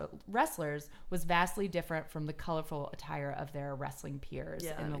wrestlers, was vastly different from the colorful attire of their wrestling peers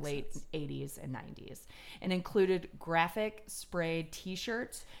in the late 80s and 90s, and included graphic sprayed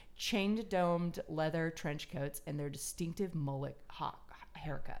t-shirts, chained domed leather trench coats, and their distinctive mullet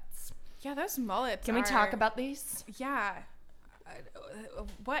haircuts. Yeah, those mullets. Can we talk about these? Yeah.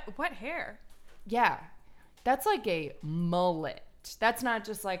 What hair? Yeah, that's like a mullet. That's not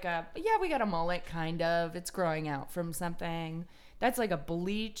just like we got a mullet, kind of. It's growing out from something. That's like a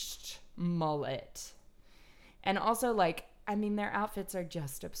bleached mullet. And also, like, I mean, their outfits are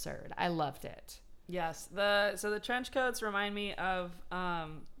just absurd. I loved it. Yes. So the trench coats remind me of,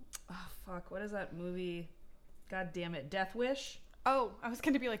 what is that movie? God damn it. Death Wish? Oh, I was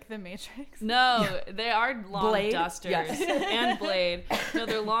going to be like The Matrix. No, they are long Blade? dusters. Yes. And Blade. No,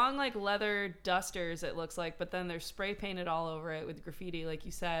 they're long, like, leather dusters, it looks like, but then they're spray painted all over it with graffiti, like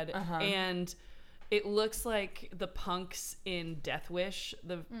you said. And it looks like the punks in Death Wish,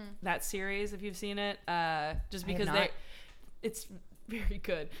 that series, if you've seen it, just because it's very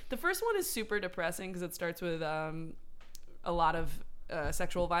good. The first one is super depressing because it starts with a lot of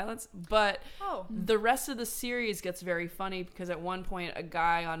sexual violence, but the rest of the series gets very funny because at one point a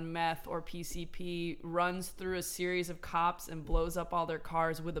guy on meth or PCP runs through a series of cops and blows up all their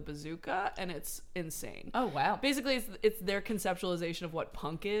cars with a bazooka, and it's insane. Oh, wow. Basically, it's their conceptualization of what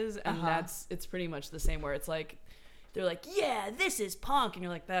punk is, and it's pretty much the same, where it's like they're like, yeah, this is punk, and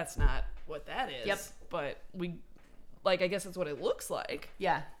you're like, that's not what that is. Yep. But I guess that's what it looks like.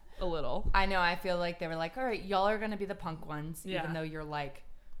 Yeah. A little. I know. I feel like they were like, all right, y'all are going to be the punk ones, even though you're like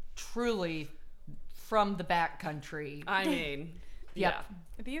truly from the back country. I mean, yep.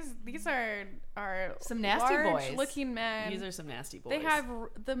 These are some nasty boys looking men. These are some nasty boys. They have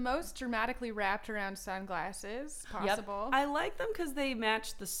the most dramatically wrapped around sunglasses possible. I like them because they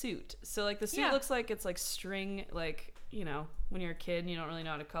match the suit. So like the suit looks like it's like string, like, you know, when you're a kid and you don't really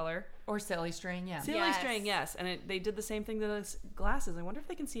know how to color. Or silly string, yeah. Silly string, yes. And they did the same thing to those glasses. I wonder if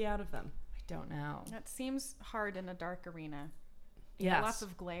they can see out of them. I don't know. That seems hard in a dark arena. Yes. Lots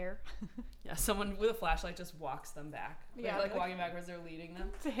of glare. Yeah, someone with a flashlight just walks them back. Yeah, They're like walking backwards, they're leading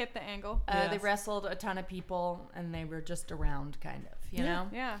them. To hit the angle. They wrestled a ton of people, and they were just around, kind of, you know?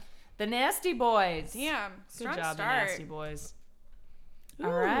 Yeah. The Nasty Boys. Damn. Good Strong job, the start. nasty boys.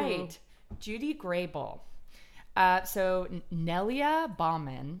 All right. Judy Grable. So Nelia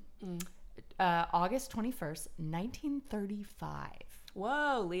Bauman, August 21st, 1935.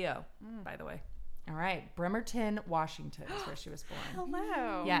 Whoa, Leo, by the way. All right. Bremerton, Washington is where she was born.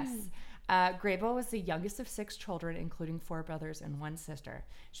 Hello. Yes. Grable was the youngest of 6 children, including 4 brothers and 1 sister.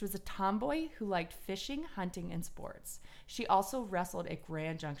 She was a tomboy who liked fishing, hunting, and sports. She also wrestled at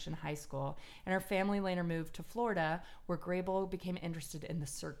Grand Junction High School, and her family later moved to Florida, where Grable became interested in the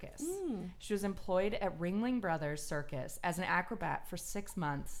circus. She was employed at Ringling Brothers Circus as an acrobat for 6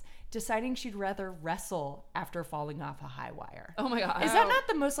 months, deciding she'd rather wrestle after falling off a high wire. Oh my God. Is that not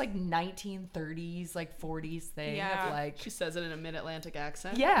the most like 1930s, like 40s thing? Yeah. Of, like, She says it in a mid-Atlantic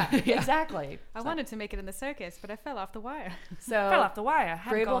accent. yeah, exactly. I wanted to make it in the circus, but I fell off the wire. So Fell off the wire.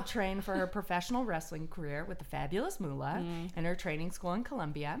 Grable trained for her professional wrestling career with the Fabulous Moolah and her training school in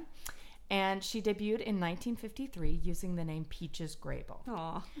Columbia. And she debuted in 1953 using the name Peaches Grable.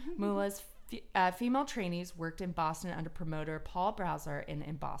 Aw. Moolah's female trainees worked in Boston under promoter Paul Browser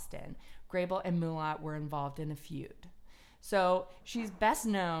in Boston. Grable and Moolah were involved in a feud. So she's best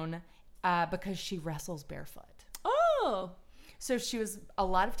known because she wrestles barefoot. Oh. So she was a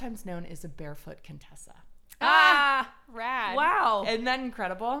lot of times known as a barefoot Contessa. Rad. Wow. Isn't that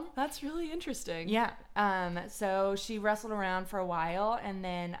incredible? That's really interesting. Yeah. So she wrestled around for a while, and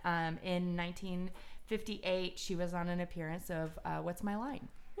then in 1958, she was on an appearance of What's My Line?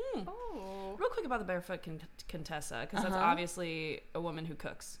 Oh. Real quick about the barefoot Contessa, because that's obviously a woman who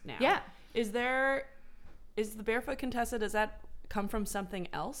cooks now. Yeah. Is the barefoot Contessa, does that come from something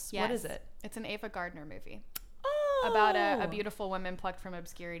else? Yes. What is it? It's an Ava Gardner movie. Oh. About a beautiful woman plucked from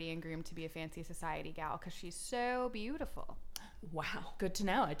obscurity and groomed to be a fancy society gal because she's so beautiful. Wow. Good to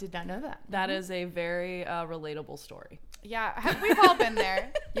know. I did not know that. That is a very relatable story. Yeah, we've all been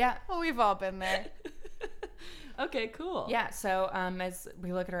there. Yeah. Well, we've all been there. Okay, cool. Yeah. So as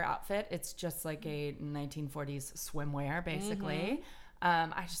we look at her outfit, it's just like a 1940s swimwear, basically.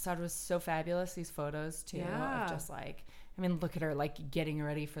 I just thought it was so fabulous, these photos, too, Yeah. of just like, I mean, look at her, like, getting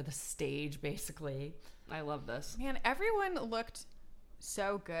ready for the stage, basically. I love this. Man, everyone looked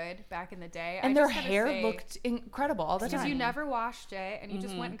so good back in the day. And their hair looked incredible all the time. Because you never washed it, and you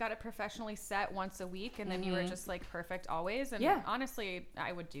just went and got it professionally set once a week, and then you were just like perfect always. And honestly,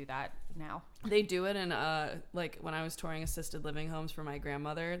 I would do that now. They do it in like when I was touring assisted living homes for my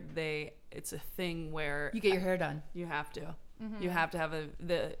grandmother. It's a thing where you get your hair done. You have to. You have to have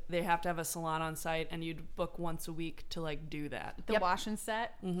they have to have a salon on site, and you'd book once a week to like do that. The wash and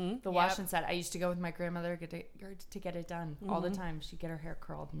set. The wash and set. I used to go with my grandmother to get it done all the time. She'd get her hair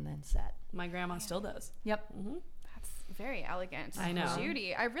curled and then set. My grandma still does. Yep. That's very elegant. I know.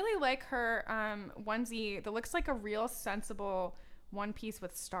 Judy, I really like her onesie that looks like a real sensible one piece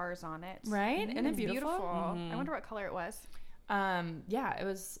with stars on it. Right? And it's beautiful. I wonder what color it was. I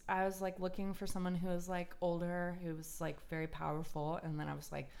was like looking for someone who was like older, who was like very powerful, and then I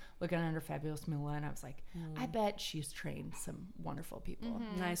was like looking under Fabulous Moolah, and I was like, I bet she's trained some wonderful people.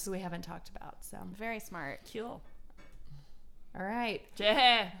 Nice, who we haven't talked about. So very smart. Cool. All right,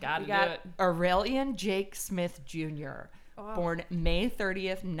 yeah, gotta do it. Aurelian Jake Smith Jr., born May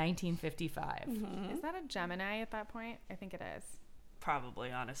 30th, 1955. Is that a Gemini at that point? I think it is.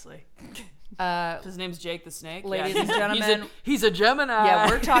 Probably, honestly. His name's Jake the Snake. Ladies and gentlemen, he's a Gemini. Yeah,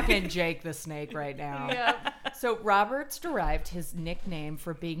 we're talking Jake the Snake right now. So Roberts derived his nickname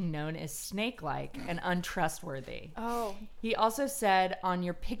for being known as snake-like and untrustworthy. Oh. He also said on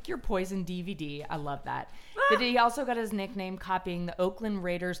your Pick Your Poison DVD, I love that he also got his nickname copying the Oakland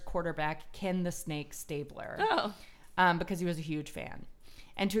Raiders quarterback Ken the Snake Stabler. Because he was a huge fan.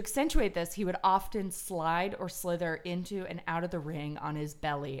 And to accentuate this, he would often slide or slither into and out of the ring on his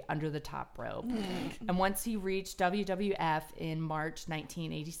belly under the top rope. And once he reached WWF in March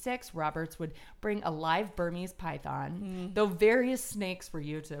 1986, Roberts would bring a live Burmese python, though various snakes were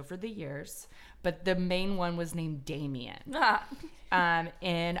used over the years, but the main one was named Damien.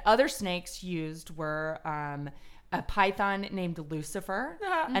 And other snakes used were a python named Lucifer,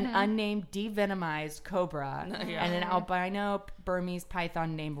 an unnamed devenomized cobra, and an albino Burmese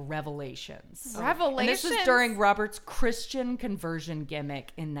python named Revelations. Revelations? And this was during Robert's Christian conversion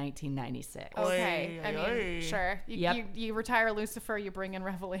gimmick in 1996. Okay. I mean, sure. You retire Lucifer, you bring in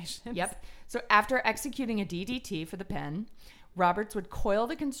Revelations. Yep. So after executing a DDT for the pin, Roberts would coil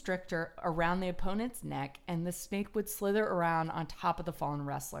the constrictor around the opponent's neck, and the snake would slither around on top of the fallen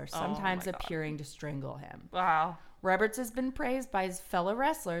wrestler, sometimes appearing to strangle him. Wow. Roberts has been praised by his fellow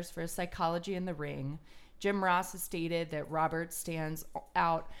wrestlers for his psychology in the ring. Jim Ross has stated that Roberts stands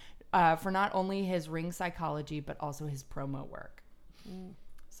out for not only his ring psychology, but also his promo work.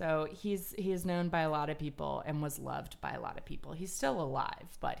 So he is known by a lot of people and was loved by a lot of people. He's still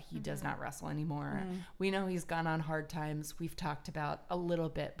alive, but he does not wrestle anymore. We know he's gone on hard times. We've talked about a little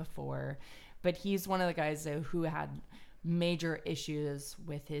bit before, but he's one of the guys who had major issues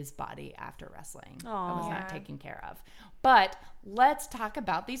with his body after wrestling that was not taken care of. But let's talk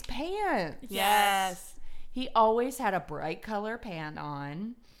about these pants. Yes. He always had a bright color pant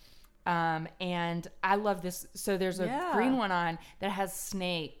on. And I love this. So there's a green one on that has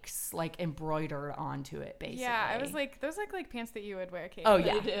snakes like embroidered onto it, basically. Yeah, I was like, those look like pants that you would wear, Kate. Oh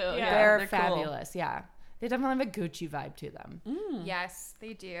yeah, They do. They're They're fabulous. Cool. Yeah, they definitely have a Gucci vibe to them. Yes,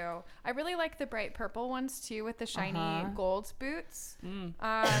 they do. I really like the bright purple ones too, with the shiny gold boots.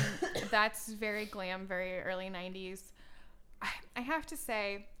 That's very glam, very early 90s. I have to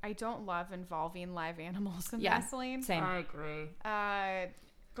say, I don't love involving live animals in wrestling. Same. I agree.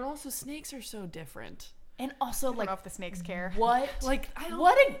 But also, snakes are so different. And also, I don't like, know if the snakes care. What? Like,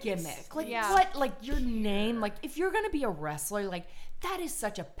 what a gimmick. Like, what? Like, your name. Like, if you're going to be a wrestler, like, that is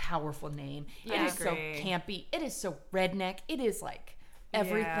such a powerful name. Yeah, it is so campy. It is so redneck. It is, like,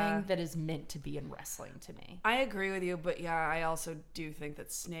 everything that is meant to be in wrestling to me. I agree with you, but yeah, I also do think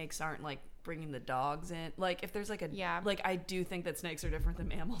that snakes aren't, like, bringing the dogs in. Like, if there's, like, like, I do think that snakes are different than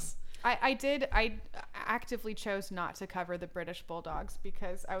mammals. I actively chose not to cover the British Bulldogs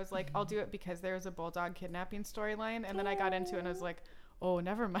because I was like, I'll do it because there was a bulldog kidnapping storyline, and then I got into it and I was like, oh,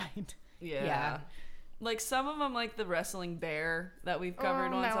 never mind. Yeah. Like some of them, like the wrestling bear that we've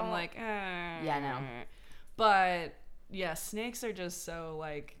covered once, I'm like, Yeah, no. But yeah, snakes are just so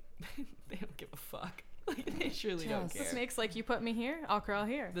like, they don't give a fuck. Like, they surely don't care. The snake's like, you put me here, I'll crawl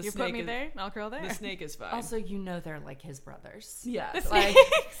here. The you snake put me is- there, I'll crawl there. The snake is fine. Also, you know they're like his brothers. yeah. Like,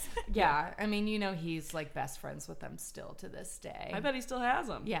 yeah. I mean, you know he's like best friends with them still to this day. I bet he still has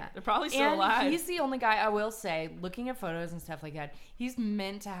them. Yeah. They're probably still and alive. He's the only guy, I will say, looking at photos and stuff like that, he's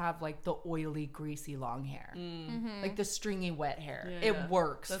meant to have like the oily, greasy, long hair. Like the stringy, wet hair. Yeah. It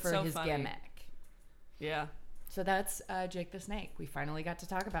works That's for so his funny. gimmick. Yeah. So that's Jake the Snake. We finally got to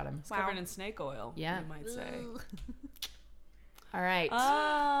talk about him. It's covered in snake oil, Yeah. you might say. All right.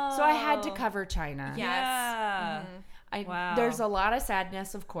 Oh. So I had to cover China. Yes. Yeah. Wow. There's a lot of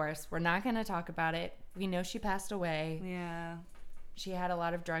sadness, of course. We're not going to talk about it. We know she passed away. Yeah. She had a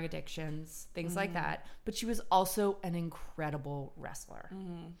lot of drug addictions, things like that. But she was also an incredible wrestler.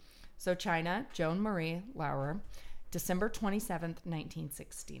 So China, Joan Marie Lauer, December 27th,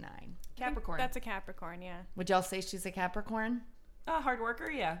 1969. Capricorn. That's a Capricorn, yeah. Would y'all say she's a Capricorn? Hard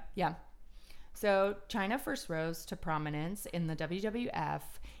worker, yeah. Yeah. So China first rose to prominence in the WWF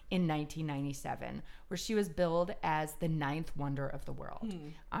in 1997, where she was billed as the 9th wonder of the world.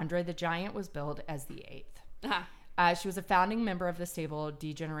 Andre the Giant was billed as the 8th. She was a founding member of the stable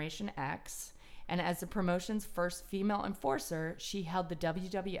D-Generation X, and as the promotion's first female enforcer, she held the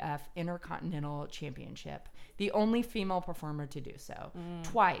WWF Intercontinental Championship, the only female performer to do so,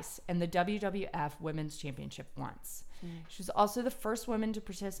 twice, and the WWF Women's Championship once. She was also the first woman to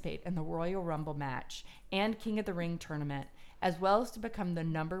participate in the Royal Rumble match and King of the Ring tournament, as well as to become the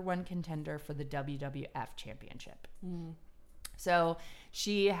 #1 contender for the WWF Championship. So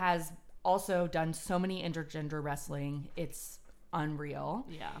she has also done so many intergender wrestling. It's unreal.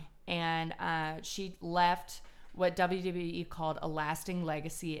 Yeah. And she left what WWE called a lasting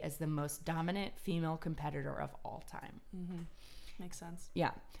legacy as the most dominant female competitor of all time. Makes sense.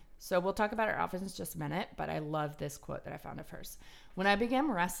 Yeah. So we'll talk about her outfits in just a minute, but I love this quote that I found of hers. When I began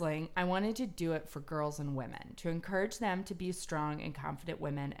wrestling, I wanted to do it for girls and women, to encourage them to be strong and confident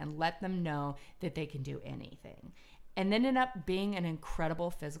women and let them know that they can do anything. And ended up being an incredible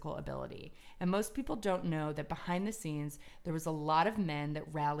physical ability. And most people don't know that behind the scenes, there was a lot of men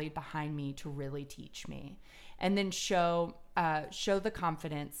that rallied behind me to really teach me and then show the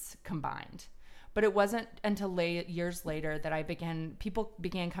confidence combined. But it wasn't until years later that people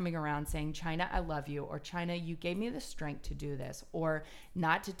began coming around saying, China, I love you, or China, you gave me the strength to do this, or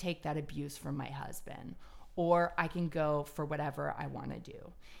not to take that abuse from my husband, or I can go for whatever I want to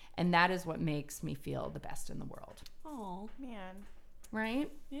do. And that is what makes me feel the best in the world. Oh, Man.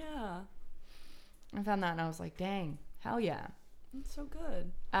 Right? yeah. I found that and I was like, dang, hell yeah. That's so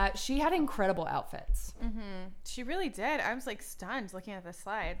good. She had incredible outfits. She really did. I was like stunned looking at the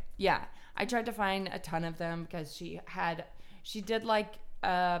slide. Yeah. I tried to find a ton of them because she did like,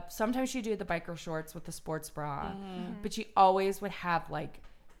 sometimes she'd do the biker shorts with the sports bra, but she always would have like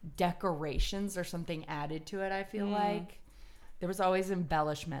decorations or something added to it, I feel like. There was always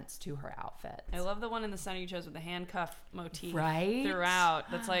embellishments to her outfits. I love the one in the center you chose with the handcuff motif Right?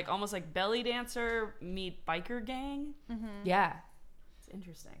 throughout. That's like almost like belly dancer meet biker gang. Yeah. It's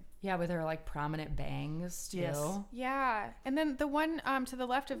interesting. Yeah, with her like prominent bangs too. Yes. Yeah. And then the one to the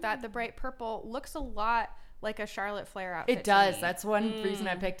left of that, the bright purple, looks a lot like a Charlotte Flair outfit. It to does. me. That's one reason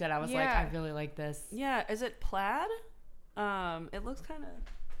I picked it. I was like, Yeah. I really like this. Yeah, is it plaid? It looks kind of,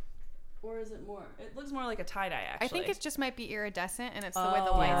 or is it more? It looks more like a tie dye. Actually, I think it just might be iridescent, and it's the way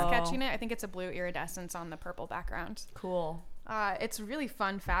the light's catching it. I think it's a blue iridescence on the purple background. cool. It's really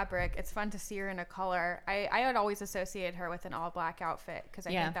fun fabric. It's fun to see her in a color. I had always associated her with an all black outfit because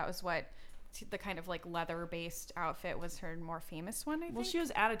I think that was what the kind of like leather based outfit was her more famous one. I think. Well, she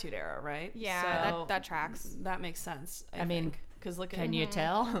was Attitude Era, right? Yeah, So that tracks. That makes sense. I mean, because look at Can you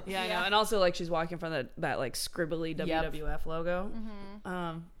tell? Yeah, I Yeah. know. And also, like, she's walking from that like scribbly WWF logo.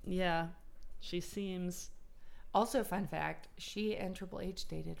 Yeah, she seems. Also, fun fact, she and Triple H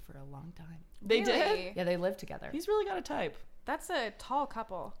dated for a long time. They did. Really? Yeah, they lived together. He's really got a type. That's a tall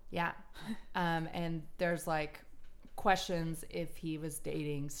couple. Yeah. And there's like questions if he was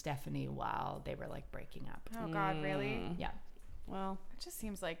dating Stephanie while they were like breaking up. Oh God, really? Yeah. Well, It just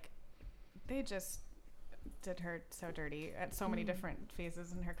seems like they just did her so dirty at so many different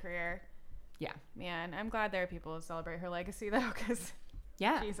phases in her career. Yeah. Man, I'm glad there are people who celebrate her legacy though, because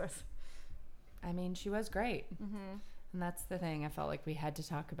Yeah. Jesus. I mean, she was great. And that's the thing. I felt like we had to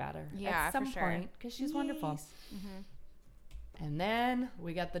talk about her Yeah, at some for sure. point because she's wonderful. And then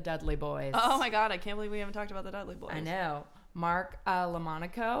we got the Dudley Boys. oh my God, I can't believe we haven't talked about the Dudley Boys. I know. Mark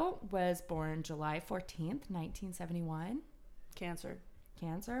LaMonaco was born July 14th, 1971. Cancer.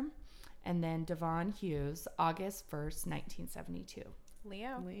 Cancer. And then Devon Hughes, August 1st, 1972.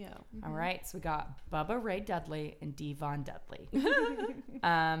 Leo. Leo. All right, so we got Bubba Ray Dudley and Devon Dudley.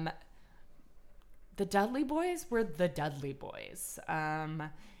 The Dudley Boys were the Dudley Boys.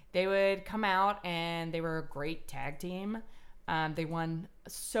 They would come out and they were a great tag team. They won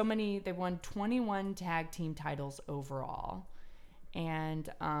 21 tag team titles overall. And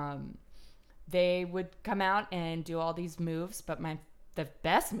they would come out and do all these moves, but the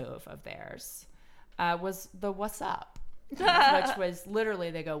best move of theirs was the What's Up. Which was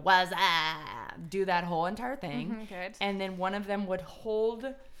literally they go what's up, do that whole entire thing, Good. and then one of them would hold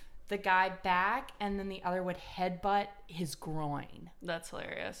the guy back, and then the other would headbutt his groin. That's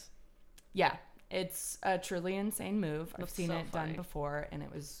hilarious. Yeah, It's a truly insane move. I've That's seen so it funny. done before, and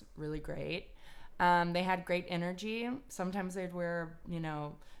it was really great. They had great energy. Sometimes they'd wear,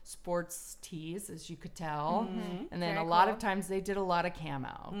 sports tees, as you could tell. And then Very a lot cool. of times they did a lot of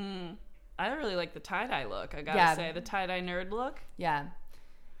camo. I really like the tie-dye look, I gotta Yeah. say. The tie-dye nerd look. Yeah.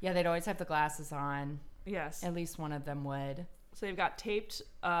 Yeah, they'd always have the glasses on. Yes. At least one of them would. So they've got taped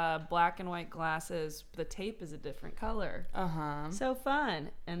black and white glasses. The tape is a different color. Uh-huh. So fun.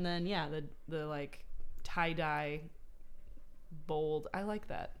 And then, yeah, the like tie-dye bold. I like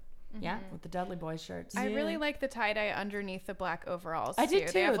that. Yeah, with the Dudley Boys shirts. I really like the tie dye underneath the black overalls. I did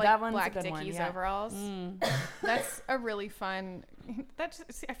They have, too. like, That one's a black good one, Dickies yeah. overalls. That's a really fun.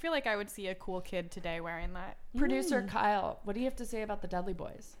 I feel like I would see a cool kid today wearing that. Producer Kyle, what do you have to say about the Dudley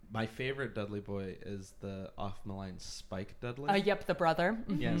Boys? My favorite Dudley boy is the off the line Spike Dudley. Yep, the brother.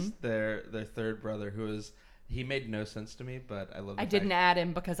 Yes, their third brother, who is he made no sense to me, but I love. I didn't add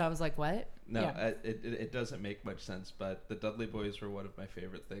him because I was like, what? No, Yeah. it doesn't make much sense. But the Dudley Boys were one of my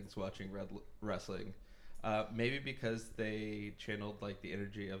favorite things watching wrestling. Maybe because they channeled like the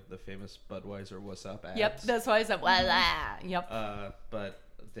energy of the famous Budweiser "What's Up" ads. Yep, that's why I said, voila. Yep. But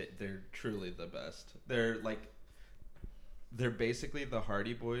they're truly the best. They're basically the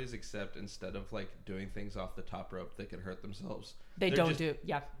Hardy Boys, except instead of like doing things off the top rope that could hurt themselves, They they're don't just do,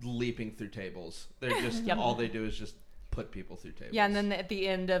 yeah. leaping through tables. They're just Yep. all they do is just put people through tables. Yeah, and then at the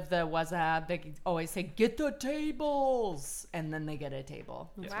end of the What's Up, they always say, get the tables. And then they get a table.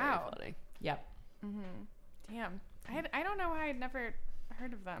 It's Wow. very funny. Yep. Damn. I don't know why I'd never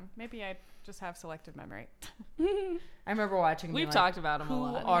heard of them. Maybe I just have selective memory. I remember watching them. We've like, talked about them who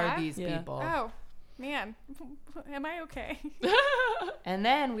a lot. are Yeah? these Yeah. people? Oh, man. Am I okay? And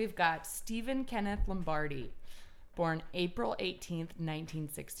then we've got Stephen Kenneth Lombardi, born April 18th,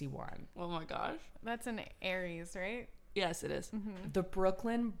 1961. Oh my gosh. That's an Aries, right? Yes, it is. The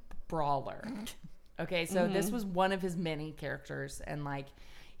Brooklyn Brawler. Okay, so this was one of his many characters, and like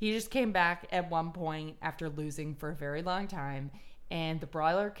he just came back at one point after losing for a very long time, and the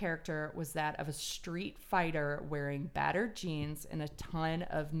Brawler character was that of a street fighter wearing battered jeans and a ton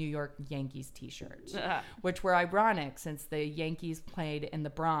of New York Yankees t-shirts, which were ironic since the Yankees played in the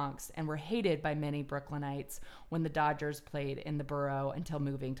Bronx and were hated by many Brooklynites when the Dodgers played in the borough until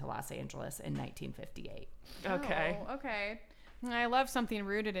moving to Los Angeles in 1958. Okay. Oh, okay. I love something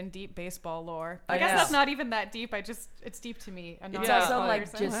rooted in deep baseball lore. I I guess know. that's not even that deep. It's deep to me. It's Yeah. also non-baseball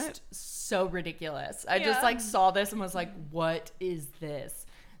like person. just so ridiculous. I just Yeah. like saw this and was like, what is this?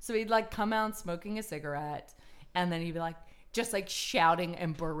 So he'd like come out smoking a cigarette and then he'd be like just like shouting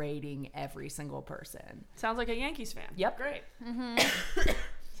and berating every single person. Sounds like a Yankees fan. Yep. Great.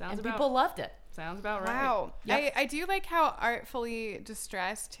 Sounds And about people loved it. sounds about right. Wow. Yep. I do like how artfully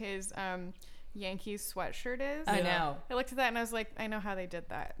distressed his Yankees sweatshirt is. I Yeah. know. I looked at that and I was like, I know how they did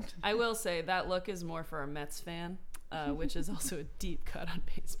that. I will say that look is more for a Mets fan, which is also a deep cut on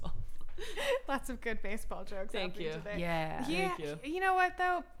baseball. Lots of good baseball jokes. Thank happening you. Today. Yeah. Yeah. Thank you. You know what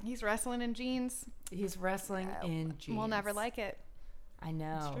though? He's wrestling in jeans. He's wrestling in jeans. We'll never like it. I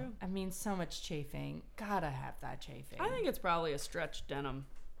know. true. I mean, so much chafing. Gotta have that chafing. I think it's probably a stretch denim.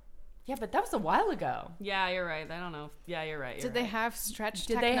 Yeah, but that was a while ago. Yeah, you're right. I don't know. Yeah, you're right. Did they have stretch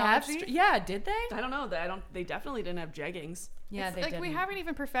Did technology? they have? Yeah, did they? I don't know. They definitely didn't have jeggings. Yeah, It's they like did. we haven't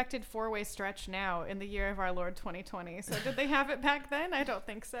even perfected four-way stretch now in the year of our Lord 2020. So did they have it back then? I don't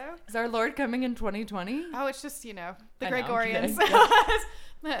think so. Is our Lord coming in 2020? Oh, it's just, the I know, Gregorians.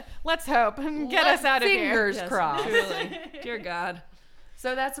 I'm Let's hope and get us out of here. Fingers Yes, crossed. Truly. Dear God.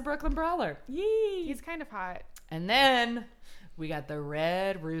 So that's a Brooklyn Brawler. Yee. He's kind of hot. And then we got the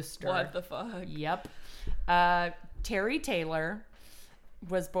Red Rooster. What the fuck? Yep. Terry Taylor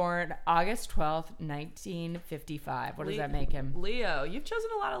was born August 12th, 1955. What does that make him? Leo. You've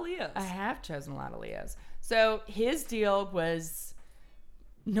chosen a lot of Leos. I have chosen a lot of Leos. So his deal was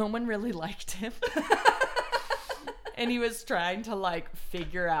no one really liked him. And he was trying to like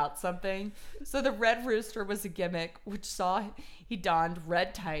figure out something. So the Red Rooster was a gimmick which saw he donned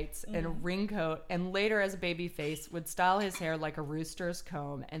red tights and a ring coat, and later as a baby face would style his hair like a rooster's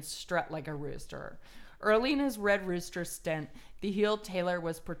comb and strut like a rooster. Early in his Red Rooster stint, the heel Taylor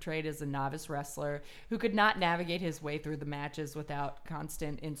was portrayed as a novice wrestler who could not navigate his way through the matches without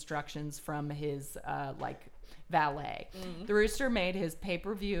constant instructions from his valet. The Rooster made his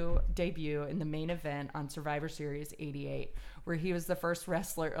pay-per-view debut in the main event on Survivor Series 88, where he was the first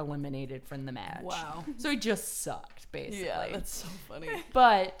wrestler eliminated from the match. Wow. So he just sucked, basically. Yeah, that's so funny.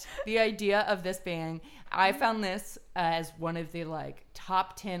 But the idea of this being, I found this as one of the like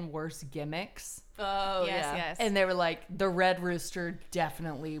top 10 worst gimmicks. Oh, yes, yeah. yes. And they were like, the Red Rooster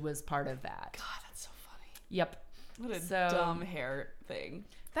definitely was part of that. God, that's so funny. Yep. What a So- dumb hair thing.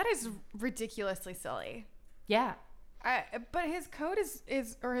 That is ridiculously silly. Yeah. But his coat is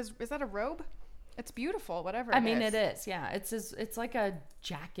that a robe? It's beautiful, whatever. I mean, it is. Yeah. It's like a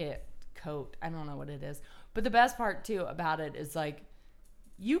jacket coat. I don't know what it is. But the best part too about it is like,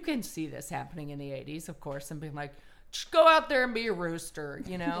 you can see this happening in the 80s, of course, and being like, just go out there and be a rooster,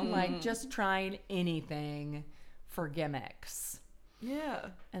 you know, like just trying anything for gimmicks. Yeah.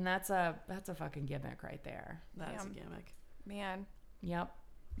 And that's a fucking gimmick right there. That's a Damn. gimmick. Man. Yep.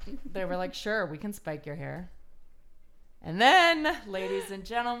 They were like, sure, we can spike your hair. And then, ladies and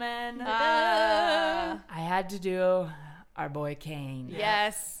gentlemen, I had to do our boy Kane.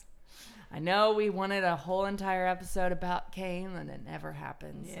 Yes. I know we wanted a whole entire episode about Kane, and it never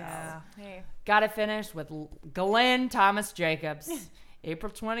happened. Yeah. So. Hey. Got it finished with Glenn Thomas Jacobs.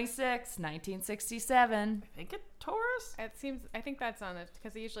 April 26, 1967. I think it Taurus? It seems. I think that's on it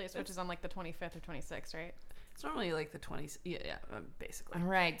because usually it switches on like the 25th or 26th, right? It's normally like the 20s. Yeah, basically. All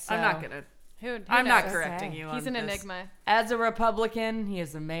right. So I'm not going to. Who I'm not knows? correcting Okay. you on He's an this. enigma. As a Republican, he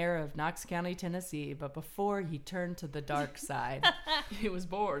is the mayor of Knox County, Tennessee. But before he turned to the dark side, He was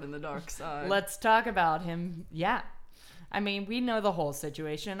born in the dark side. let's talk about him. Yeah. I mean, we know the whole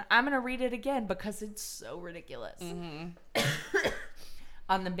situation. I'm going to read it again because it's so ridiculous.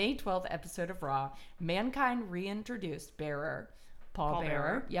 On the May 12th episode of Raw, Mankind reintroduced Paul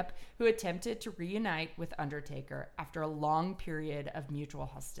Bearer, who attempted to reunite with Undertaker after a long period of mutual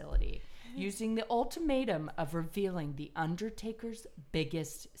hostility, using the ultimatum of revealing the Undertaker's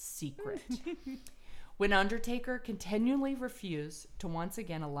biggest secret. When Undertaker continually refused to once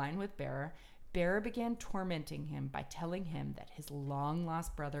again align with Bearer, Bearer began tormenting him by telling him that his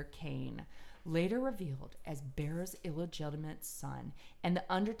long-lost brother Kane, later revealed as Bearer's illegitimate son and the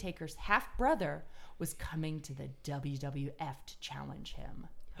Undertaker's half-brother, was coming to the WWF to challenge him.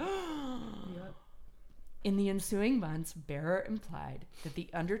 In the ensuing months, Bearer implied that The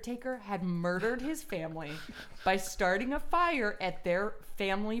Undertaker had murdered his family by starting a fire at their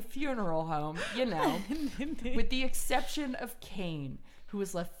family funeral home, you know, with the exception of Kane, who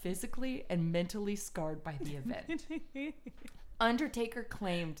was left physically and mentally scarred by the event. Undertaker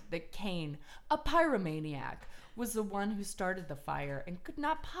claimed that Kane, a pyromaniac, was the one who started the fire and could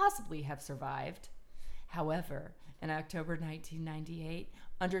not possibly have survived. However, in October 1998,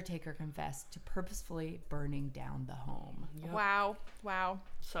 Undertaker confessed to purposefully burning down the home. Yep. Wow.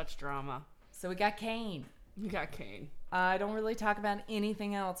 Such drama. So we got Kane. You got Kane. I don't really talk about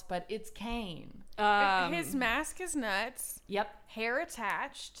anything else, but it's Kane. His mask is nuts. Yep. Hair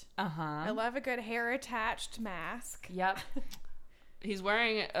attached. Uh-huh. I love a good hair attached mask. Yep. He's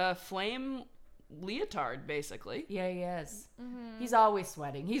wearing a flame leotard, basically. Yeah, he is. He's always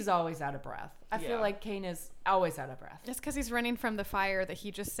sweating. He's always out of breath. I Yeah. feel like Kane is always out of breath. Just because he's running from the fire that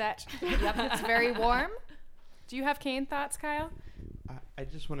he just set. Yep, it's very warm. Do you have Kane thoughts, Kyle? I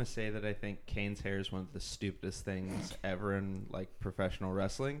just want to say that I think Kane's hair is one of the stupidest things ever in like professional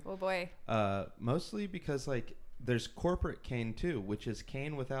wrestling. Oh boy. Mostly because like there's corporate Kane too, which is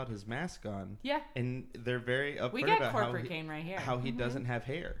Kane without his mask on. Yeah. And they're very upfront We got about corporate Kane right here. how he doesn't have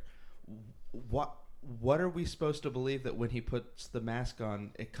hair. What are we supposed to believe that when he puts the mask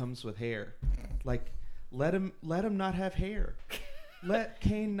on, it comes with hair? Like, let him not have hair. Let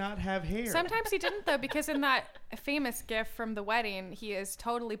Kane not have hair. Sometimes he didn't though, because in that famous gif from the wedding, he is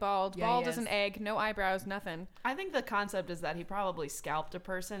totally bald, Yeah, bald he as an is. egg, no eyebrows, nothing. I think the concept is that he probably scalped a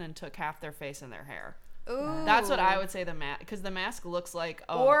person and took half their face and their hair. Ooh. That's what I would say the mask, because the mask looks like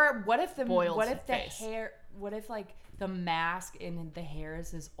Or what if the boiled face. face. What if like the mask and the hair is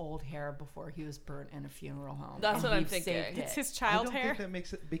his old hair before he was burnt in a funeral home? That's and what I'm we've thinking. saved It's it. his I child don't hair. think that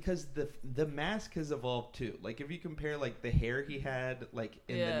makes it because the mask has evolved too. Like if you compare like the hair he had like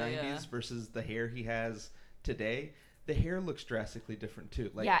in the 90s versus the hair he has today, the hair looks drastically different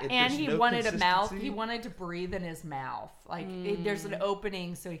too. Like yeah, and there's he no wanted a mouth. consistency. He wanted to breathe in his mouth. Like there's an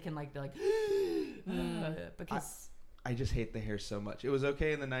opening so he can like be like because I just hate the hair so much. It was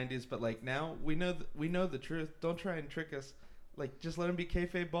okay in the 90s, but like now we know the truth. Don't try and trick us. Like just let him be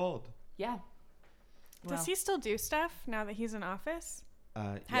kayfabe bald. yeah. Does he still do stuff now that he's in office?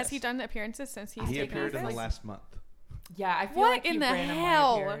 Has he Yes. done appearances since he's He taken appeared in office? the last month. Yeah, I feel What like he in the randomly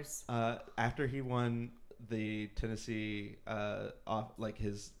hell? appears. After he won the Tennessee off like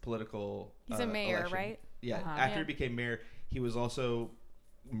his political He's a mayor, election. right? Yeah, Uh-huh. after Yeah. he became mayor, he was also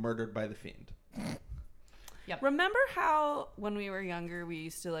murdered by the Fiend. Remember how when we were younger we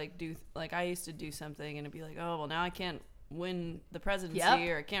used to like do like I used to do something and it'd be like, oh well, now I can't win the presidency Yep.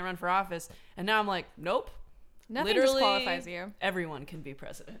 or I can't run for office, and now I'm like, nope, Nothing Literally, disqualifies you. everyone can be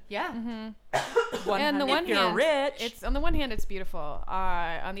president. Yeah. And the one If you're hand, rich. it's on the one hand, it's beautiful.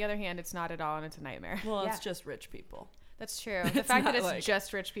 On the other hand, it's not at all, and it's a nightmare. Well, Yeah. it's just rich people. That's true. The It's fact that not it's like-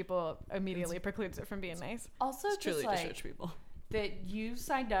 just rich people immediately precludes it from being nice. Also, It's just truly just like rich people. that you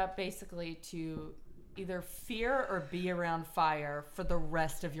signed up basically to either fear or be around fire for the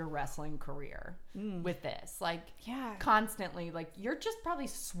rest of your wrestling career with this. Like, Yeah. constantly, like, you're just probably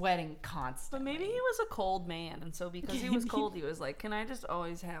sweating But constantly. maybe he was a cold man, and so because he was cold, he was like, "Can I just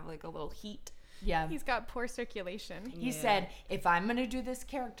always have like a little heat?" Yeah. He's got poor circulation. He Yeah. said, if I'm going to do this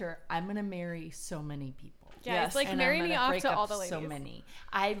character, I'm going to marry so many people. Yeah, Yes. it's like And marry I'm me gonna off break to up all the ladies. so many.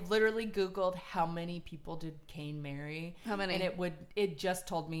 I literally Googled how many people did Kane marry. How many? And it just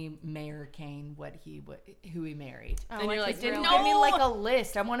told me Mayor Kane who he married. Oh, And you're like, his Didn't real- give me No! like a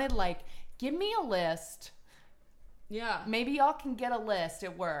list. I wanted like, give me a list. Yeah. Maybe y'all can get a list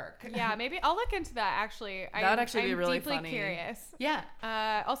at work. Yeah, maybe I'll look into that. Actually, That would actually be I'm really deeply funny. curious. Yeah.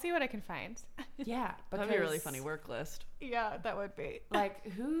 I'll see what I can find. Yeah. That'd be a really because, funny work list. Yeah, that would be. Like,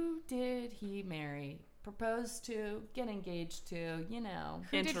 who did he marry? Propose to? Get engaged to? You know.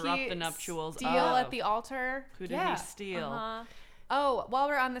 Who did Interrupt he the nuptials Steal of. at the altar. Who did Yeah. he steal? Uh-huh. Oh, while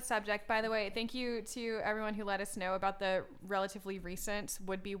we're on the subject, by the way, thank you to everyone who let us know about the relatively recent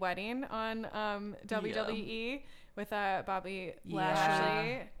would-be wedding on WWE with Bobby Yeah.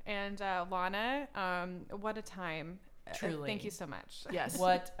 Lashley and Lana. What a time. Truly. Thank you so much. Yes.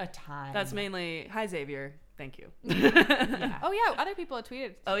 What a time. That's mainly, hi Xavier, thank you. Yeah. Oh yeah, other people had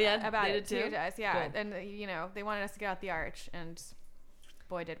tweeted. Oh, yeah? about They it did too? to us. Yeah, Good. and they wanted us to get out the arch, and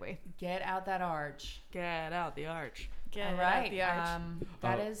boy did we. Get out that arch. Get out the arch. Get All out right. the arch.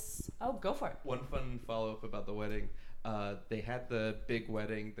 That Oh. is. Oh, go for it. One fun follow up about the wedding. They had the big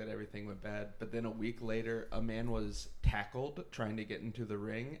wedding that everything went bad, but then a week later, a man was tackled trying to get into the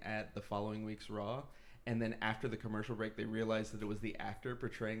ring at the following week's Raw. And then after the commercial break, they realized that it was the actor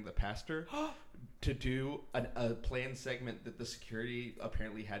portraying the pastor to do a planned segment that the security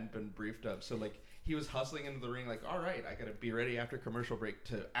apparently hadn't been briefed of. So, like, he was hustling into the ring like, all right, I got to be ready after commercial break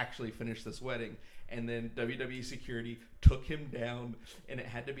to actually finish this wedding. And then WWE security took him down, and it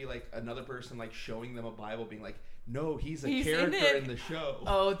had to be, like, another person, like, showing them a Bible being like, no, he's He's in character it. in the show.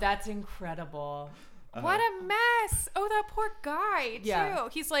 Oh, that's incredible. What a mess! Oh, that poor guy too. Yeah.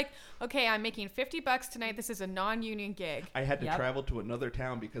 He's like, okay, I'm making $50 tonight. This is a non-union gig. I had to Yep. travel to another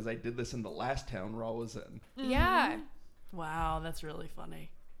town because I did this in the last town Raw was in. Yeah, Wow, that's really funny.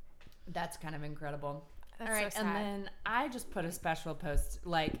 That's kind of incredible. That's All right, so and sad. then I just put a special post,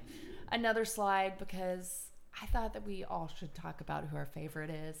 like another slide, because I thought that we all should talk about who our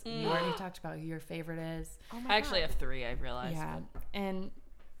favorite is. You already talked about who your favorite is. Oh my I actually God. have 3, I realized. Yeah, and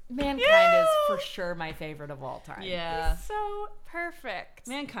Mankind is for sure my favorite of all time. Yeah. so perfect.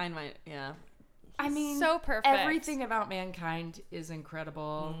 Mankind might, yeah. I mean, so perfect. Everything about Mankind is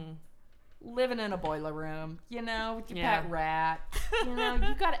incredible. Living in a boiler room, you know, with your Yeah. pet rat. You know,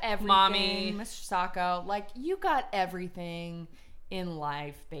 you got everything. Mommy. Mr. Sacco, like, you got everything in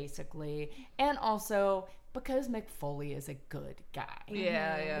life, basically. And also, because Mick Foley is a good guy.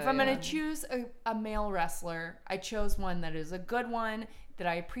 Yeah, yeah. If I'm going to choose a male wrestler, I chose one that is a good one, that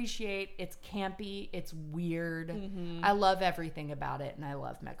I appreciate. It's campy. It's weird. I love everything about it, and I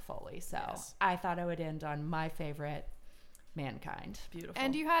love Mick Foley. So Yes. I thought I would end on my favorite, Mankind. Beautiful.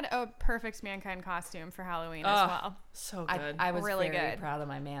 And you had a perfect Mankind costume for Halloween Ugh. as well. So I, good. I was Really very good. proud of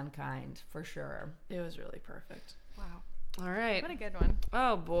my Mankind, for sure. It was really perfect. Wow, All right. what a good one.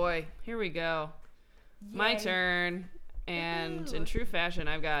 Oh boy, here we go. My Yay. turn. And in true fashion,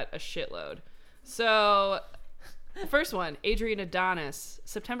 I've got a shitload. So, the first one, Adrian Adonis,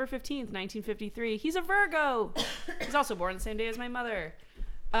 September 15th, 1953. He's a Virgo. He's also born the same day as my mother.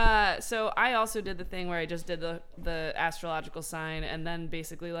 So I also did the thing where I just did the astrological sign and then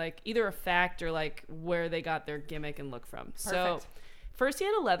basically like either a fact or like where they got their gimmick and look from. So Perfect. first he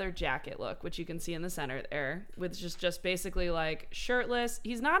had a leather jacket look, which you can see in the center there, with just basically like shirtless.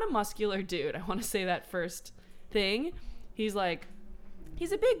 He's not a muscular dude. I want to say that first thing. He's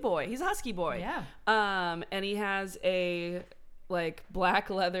a big boy. He's a husky boy. Yeah. And he has a like black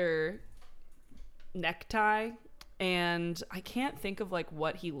leather necktie, and I can't think of like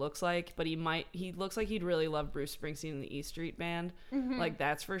what he looks like, but he looks like he'd really love Bruce Springsteen and the E Street Band. Like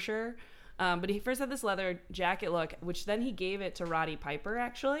that's for sure. But he first had this leather jacket look, which then he gave it to Roddy Piper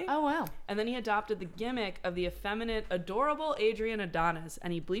actually. Oh, wow. And then he adopted the gimmick of the effeminate, adorable Adrian Adonis,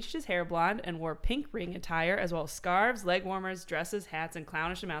 and he bleached his hair blonde and wore pink ring attire, as well as scarves, leg warmers, dresses, hats, and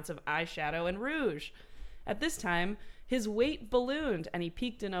clownish amounts of eyeshadow and rouge. At this time, his weight ballooned, and he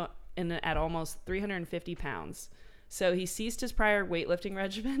peaked at almost 350 pounds. So he ceased his prior weightlifting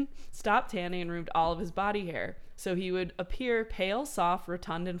regimen, stopped tanning, and removed all of his body hair. So he would appear pale, soft,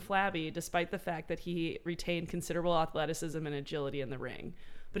 rotund, and flabby, despite the fact that he retained considerable athleticism and agility in the ring.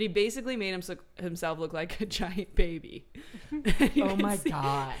 But he basically made himself look like a giant baby. Oh my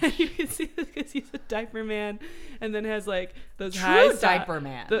gosh. You can see this because he's a diaper man, and then has like those True diaper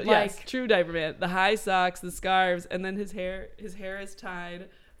man. Yes, true diaper man. The high socks, the scarves, and then his hair is tied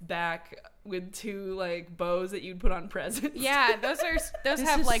back with two like bows that you'd put on presents. Yeah, those This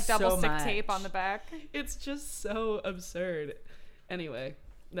have is like double so stick much. tape on the back. It's just so absurd. Anyway,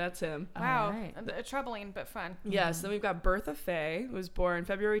 that's him. Wow, right. Troubling but fun. Yes, then we've got Bertha Faye, who was born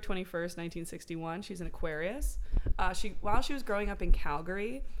February 21st, 1961. She's an Aquarius. While she was growing up in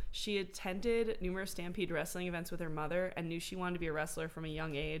Calgary, she attended numerous Stampede wrestling events with her mother and knew she wanted to be a wrestler from a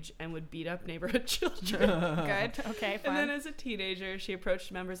young age and would beat up neighborhood children. Good. Okay, fun. And then as a teenager, she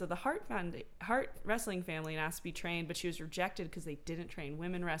approached members of the Hart wrestling family and asked to be trained, but she was rejected because they didn't train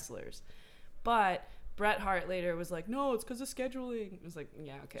women wrestlers. But Bret Hart later was like, no, it's because of scheduling. It was like,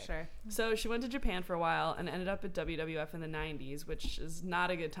 yeah, okay. Sure. So she went to Japan for a while and ended up at WWF in the 90s, which is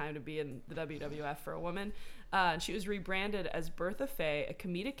not a good time to be in the WWF for a woman. She was rebranded as Bertha Faye, a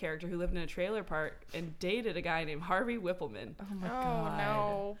comedic character who lived in a trailer park and dated a guy named Harvey Whippleman. Oh my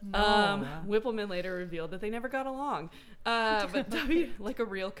Oh god. no. Whippleman later revealed that they never got along, but like a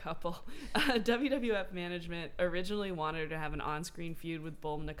real couple. WWF management originally wanted her to have an on-screen feud with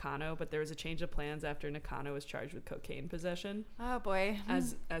Bull Nakano, but there was a change of plans after Nakano was charged with cocaine possession, Oh boy.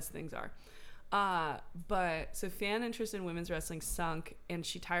 as things are. But so fan interest in women's wrestling sunk, and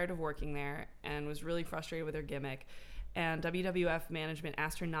she tired of working there and was really frustrated with her gimmick. And WWF management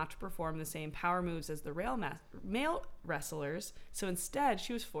asked her not to perform the same power moves as the male wrestlers, so instead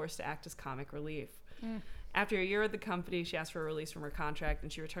she was forced to act as comic relief. After a year at the company, she asked for a release from her contract,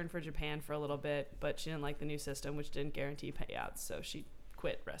 and she returned for Japan for a little bit, but she didn't like the new system, which didn't guarantee payouts, so she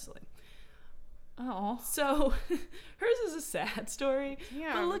quit wrestling. Oh. So hers is a sad story,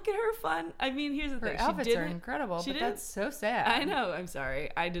 Yeah. but look at her fun. I mean, here's the Her thing. outfits she are didn't, incredible, she but didn't- that's so sad. I know. I'm sorry.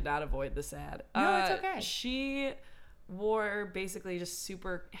 I did not avoid the sad. No, it's okay. She wore basically just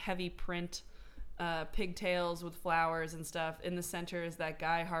super heavy print pigtails with flowers and stuff. In the center is that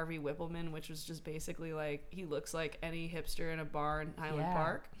guy Harvey Whippleman, which was just basically like he looks like any hipster in a bar in Highland Yeah.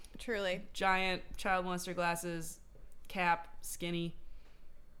 Park. Truly. Giant child molester glasses, cap, skinny.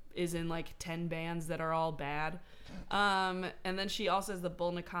 Is in like 10 bands that are all bad. And then she also has the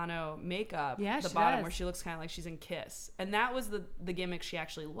Bull Nakano makeup Yeah, at the she bottom does. where she looks kind of like she's in Kiss. And that was the gimmick she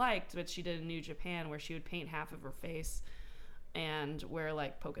actually liked, but she did in New Japan where she would paint half of her face and wear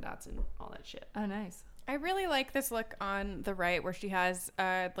like polka dots and all that shit. Oh, nice. I really like this look on the right where she has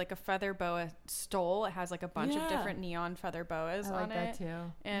like a feather boa stole. It has like a bunch of Yeah. different neon feather boas I like on that it.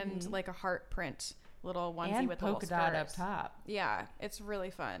 too. And like a heart print little onesie And with polka little dot up spurs. top. Yeah, it's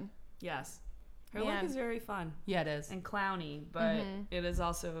really fun. Yes. Her Man. look is very fun Yeah, it is. and clowny, but it is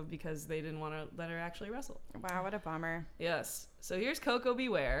also because they didn't want to let her actually wrestle. Wow, what a bummer. Yes. So here's Coco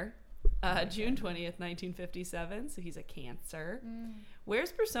Beware, June 20th, 1957. So he's a Cancer.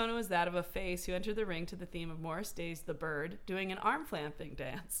 Ware's persona was that of a face who entered the ring to the theme of Morris Day's The Bird, doing an arm flapping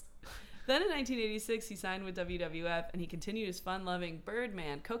dance. Then in 1986, he signed with WWF, and he continued his fun-loving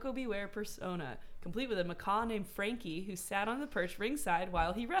Birdman, Coco Beware persona, complete with a macaw named Frankie, who sat on the perch ringside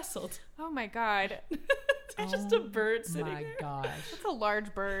while he wrestled. Oh my god. It's just a bird sitting My there. gosh. That's a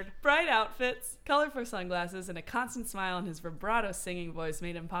large bird. Bright outfits, colorful sunglasses, and a constant smile and his vibrato singing voice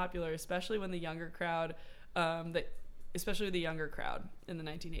made him popular, especially when the younger crowd, especially the younger crowd in the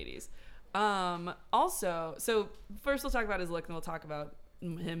 1980s. Also, so first we'll talk about his look, and we'll talk about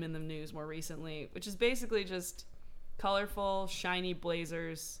him in the news more recently, which is basically just colorful, shiny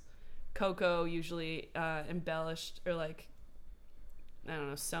blazers, Coco usually embellished or like, I don't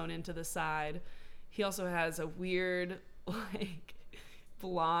know, sewn into the side. He also has a weird, like,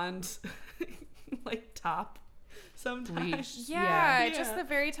 blonde, like, top sometimes. Bleached. Yeah, Yeah. just the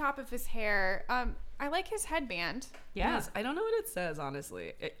very top of his hair. I like his headband. Yeah. Yes, I don't know what it says,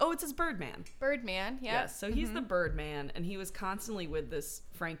 honestly. It says Birdman. Birdman, yeah. Yes, so he's the Birdman, and he was constantly with this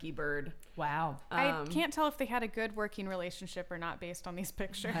Frankie Bird. Wow. I can't tell if they had a good working relationship or not based on these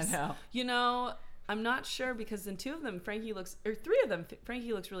pictures. I know. You know, I'm not sure because in three of them, Frankie looks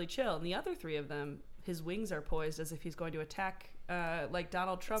really chill, and the other three of them, his wings are poised as if he's going to attack, like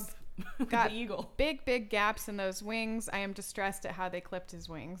Donald Trump with Got the eagle. big gaps in those wings. I am distressed at how they clipped his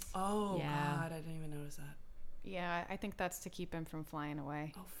wings. Oh, Yeah. God, I didn't even notice that. Yeah, I think that's to keep him from flying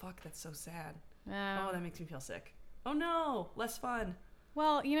away. Oh, fuck, that's so sad. Oh, Oh, that makes me feel sick. Oh, no, less fun.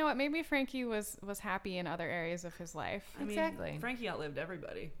 well, you know what? Maybe Frankie was happy in other areas of his life. I mean, Exactly. Frankie outlived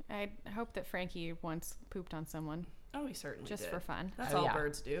everybody. I hope that Frankie once pooped on someone. Oh, he certainly just did. for fun. That's Oh, all yeah.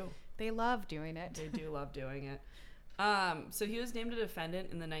 birds do. They love doing it. They do love doing it. So he was named a defendant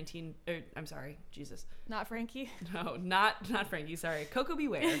in the Not Frankie. No, not Frankie. Sorry, Coco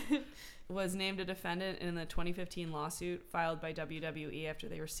Beware was named a defendant in the 2015 lawsuit filed by WWE after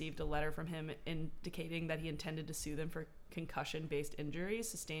they received a letter from him indicating that he intended to sue them for concussion-based injuries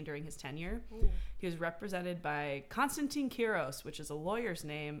sustained during his tenure. Ooh. He was represented by Konstantin Kiros, which is a lawyer's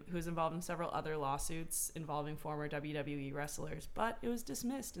name, who was involved in several other lawsuits involving former WWE wrestlers, but it was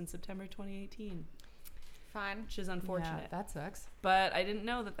dismissed in September 2018, Fun. which is unfortunate. Yeah, that sucks. But I didn't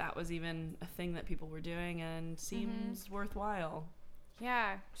know that that was even a thing that people were doing, and seems worthwhile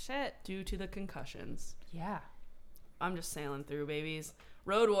Yeah. Shit. due to the concussions. Yeah. I'm just sailing through, babies.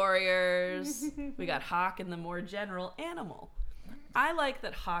 Road Warriors. We got Hawk and the more general Animal. I like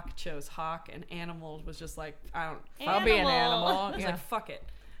that Hawk chose Hawk and Animal was just like, I'll be an animal. He's Yeah. like, fuck it.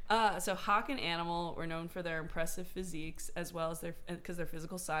 So Hawk and Animal were known for their impressive physiques as well as because their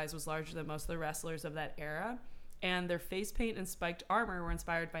physical size was larger than most of the wrestlers of that era. And their face paint and spiked armor were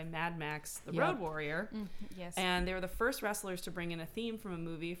inspired by Mad Max, the Yep. Road Warrior. Yes. And they were the first wrestlers to bring in a theme from a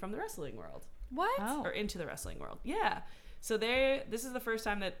movie from the wrestling world. What? Oh. Or into the wrestling world. Yeah. So this is the first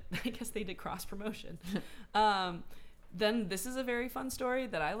time that I guess they did cross promotion. Then this is a very fun story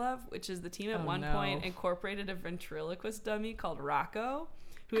that I love, which is the team at one point incorporated a ventriloquist dummy called Rocco,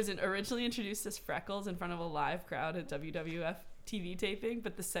 who was originally introduced as Freckles in front of a live crowd at WWF TV taping,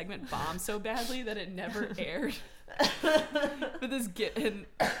 but the segment bombed so badly that it never aired. But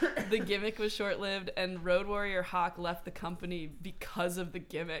the gimmick was short-lived, and Road Warrior Hawk left the company because of the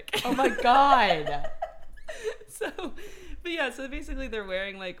gimmick. Oh my god. So basically they're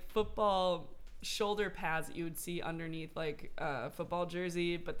wearing like football shoulder pads that you would see underneath like a football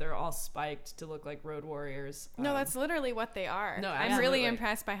jersey, but they're all spiked to look like Road Warriors. No, that's literally what they are. No, I'm absolutely. really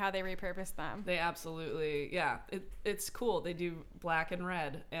impressed by how they repurposed them. They absolutely, yeah. It's cool. They do black and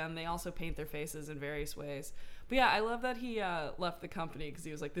red, and they also paint their faces in various ways. But yeah, I love that he left the company because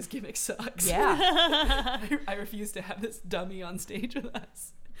he was like, this gimmick sucks. Yeah. I refuse to have this dummy on stage with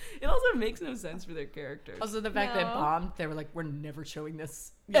us. It also makes no sense for their characters. Also, the fact that it No. bombed, they were like, we're never showing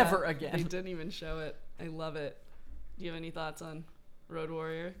this Yeah, ever They again. didn't even show it. I love it. Do you have any thoughts on Road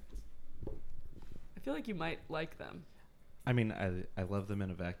Warrior? I feel like you might like them. I mean, I love them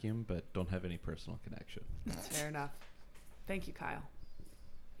in a vacuum, but don't have any personal connection. Fair enough. Thank you, Kyle.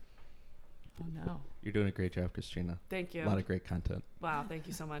 Oh no. You're doing a great job, Christina. Thank you. A lot of great content. Wow, thank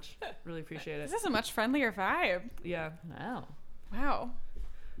you so much. Really appreciate it. This is a much friendlier vibe. Yeah. Wow. Wow.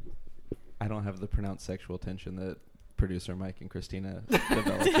 I don't have the pronounced sexual tension that producer Mike and Christina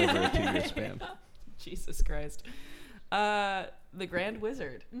developed over a 2-year span. Jesus Christ. The Grand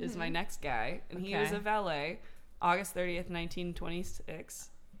Wizard is my next guy, and he was Okay. a valet, August 30th, 1926.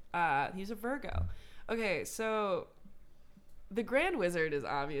 He's a Virgo. Okay, so the Grand Wizard is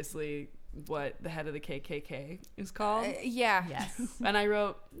obviously what the head of the KKK is called. Yeah. Yes. And I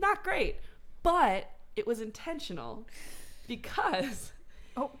wrote, not great, but it was intentional because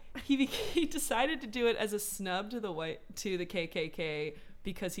he decided to do it as a snub to the KKK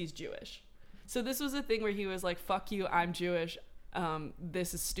because he's Jewish. So this was a thing where he was like, fuck you, I'm Jewish.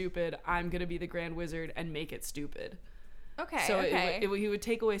 This is stupid. I'm going to be the Grand Wizard and make it stupid. Okay. So okay. he would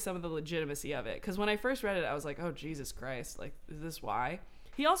take away some of the legitimacy of it. Because when I first read it, I was like, oh, Jesus Christ. Like, is this why?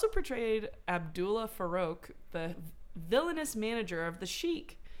 He also portrayed Abdullah Farouk, the villainous manager of the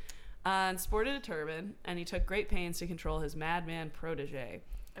Sheik, and sported a turban, and he took great pains to control his madman protege.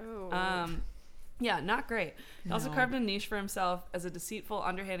 Oh. Yeah, not great. He also No. carved a niche for himself as a deceitful,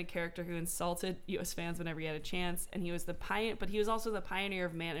 underhanded character who insulted U.S. fans whenever he had a chance, and he was but he was also the pioneer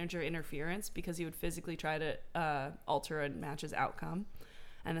of manager interference because he would physically try to alter a match's outcome,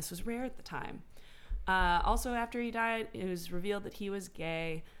 and this was rare at the time. Also, after he died, it was revealed that he was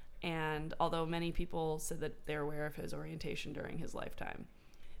gay, and although many people said that they're aware of his orientation during his lifetime.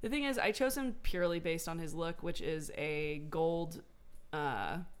 The thing is, I chose him purely based on his look, which is a gold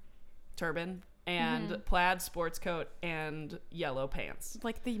turban and plaid sports coat and yellow pants.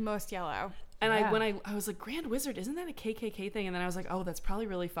 Like the most yellow. And Yeah. when I was like, Grand Wizard, isn't that a KKK thing? And then I was like, oh, that's probably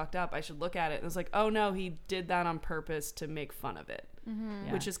really fucked up. I should look at it. And I was like, oh no, he did that on purpose to make fun of it.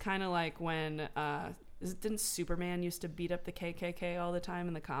 Yeah. Which is kind of like when didn't Superman used to beat up the KKK all the time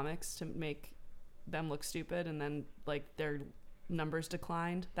in the comics to make them look stupid, and then like their numbers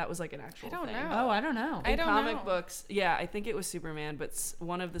declined? That was like an actual I don't thing. know. Oh, I don't know. I In don't comic know. books, yeah, I think it was Superman, but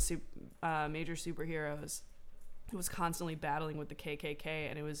one of the major superheroes who was constantly battling with the KKK,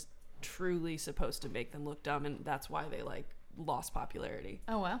 and it was truly supposed to make them look dumb, and that's why they like lost popularity,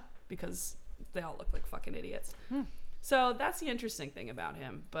 Oh, well. because they all look like fucking idiots. So that's the interesting thing about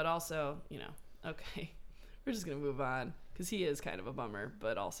him. But also, okay, we're just gonna move on because he is kind of a bummer,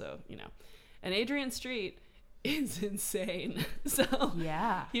 but also, you know. And Adrian Street is insane. So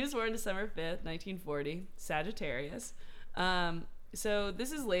Yeah. he was born December 5th, 1940, Sagittarius. So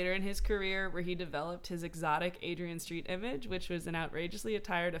this is later in his career where he developed his exotic Adrian Street image, which was an outrageously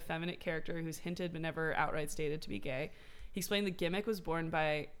attired, effeminate character who's hinted but never outright stated to be gay. He explained the gimmick was born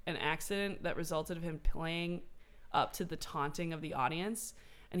by an accident that resulted of him playing up to the taunting of the audience,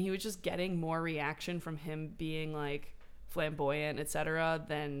 and he was just getting more reaction from him being like flamboyant, etc.,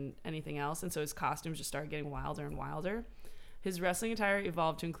 than anything else, and so his costumes just started getting wilder and wilder. His wrestling attire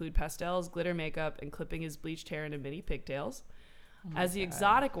evolved to include pastels, glitter makeup, and clipping his bleached hair into mini pigtails. As the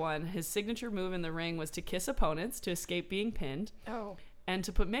exotic one, his signature move in the ring was to kiss opponents to escape being pinned, Oh. and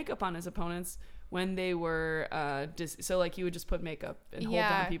to put makeup on his opponents when they were so like he would just put makeup and hold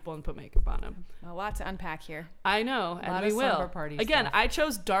down people and put makeup on them. A lot to unpack here. I know, lot and of we will. slumber party Again, stuff. I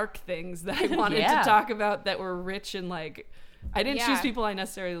chose dark things that I wanted Yeah. to talk about that were rich and like I didn't Yeah. choose people I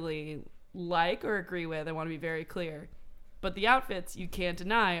necessarily like or agree with. I want to be very clear. But the outfits, you can't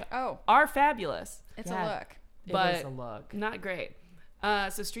deny, Oh, are fabulous. it's Yeah. a look. But it is a look. not great.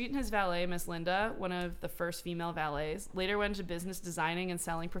 So Street and his valet, Miss Linda, one of the first female valets, later went into business designing and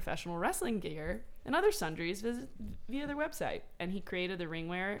selling professional wrestling gear and other sundries via their website. And he created the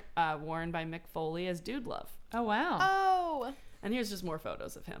ringwear worn by Mick Foley as Dude Love. Oh wow. Oh. And here's just more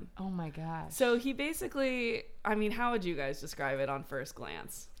photos of him. Oh my gosh. So he basically, I mean, how would you guys describe it on first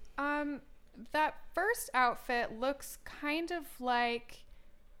glance? That first outfit looks kind of like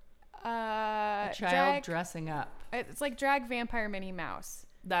a child drag. dressing up. It's like drag vampire Minnie Mouse.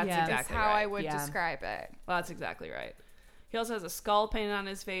 That's Yeah. That's exactly how right. I would Yeah. describe it. Well, that's exactly right. He also has a skull painted on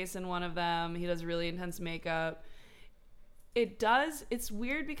his face in one of them. He does really intense makeup. It's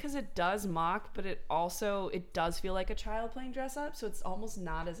weird because it does mock, but it does feel like a child playing dress up, so it's almost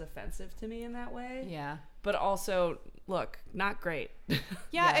not as offensive to me in that way. Yeah. But also, look, not great. Yeah,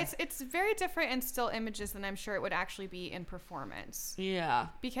 Yeah. it's very different in still images than I'm sure it would actually be in performance. Yeah.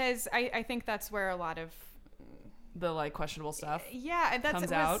 Because I think that's where a lot of The like questionable stuff. yeah, that's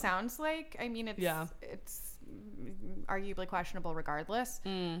Comes what out. it sounds like. I mean, it's arguably questionable regardless.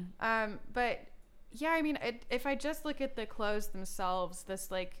 But yeah, I mean, if I just look at the clothes themselves,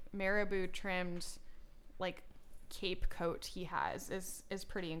 this like marabou trimmed like cape coat he has is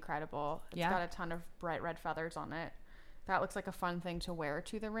pretty incredible. It's got a ton of bright red feathers on it. That looks like a fun thing to wear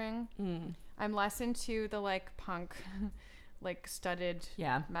to the ring. I'm less into the like punk like studded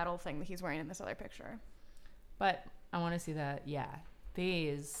metal thing that he's wearing in this other picture. But I want to see that. Yeah.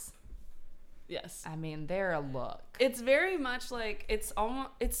 These, Yes. I mean, they're a look. It's very much like it's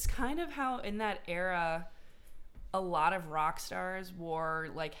kind of how in that era a lot of rock stars wore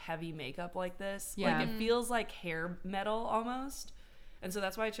like heavy makeup like this. Yeah. Like it feels like hair metal almost. And so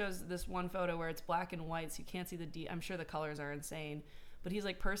that's why I chose this one photo where it's black and white so you can't see I'm sure the colors are insane, but he's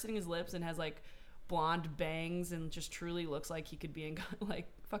like pursing his lips and has like blonde bangs and just truly looks like he could be in like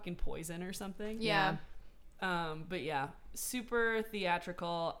fucking Poison or something. Yeah. But yeah, super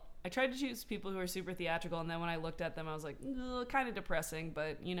theatrical. I tried to choose people who are super theatrical, and then when I looked at them, I was like, kind of depressing.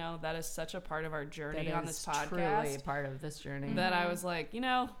 But you know, that is such a part of our journey That on is this podcast. truly part of this journey. That I was like,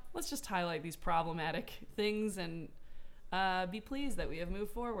 let's just highlight these problematic things and be pleased that we have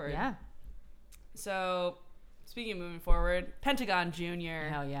moved forward. Yeah. So, speaking of moving forward, Pentagon Jr.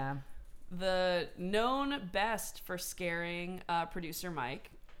 Hell yeah. The known best for scaring producer Mike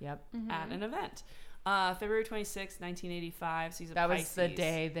Yep. at an event. February 26, 1985. So he's a That was Pisces. the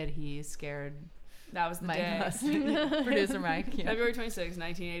day that he scared That was the Mike day. Huss. Producer Mike. Yeah. February 26,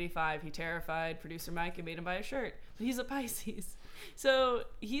 1985. He terrified producer Mike and made him buy a shirt. But he's a Pisces. So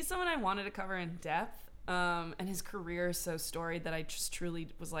he's someone I wanted to cover in depth. And his career is so storied that I just truly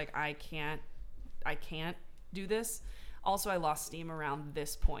was like, I can't do this. Also, I lost steam around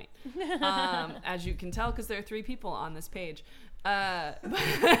this point. As you can tell, because there are 3 people on this page.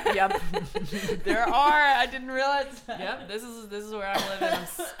 Yep. There are. I didn't realize that. Yep, this is where I'm living.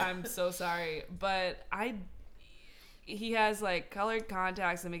 I'm so sorry, but he has like colored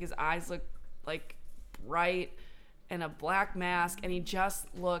contacts that make his eyes look like bright, and a black mask, and he just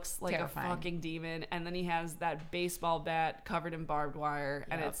looks like Terrifying. a fucking demon. And then he has that baseball bat covered in barbed wire,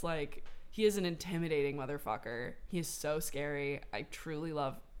 and Yep. it's like he is an intimidating motherfucker. He is so scary. I truly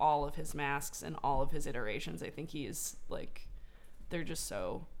love all of his masks and all of his iterations. I think he is like, they're just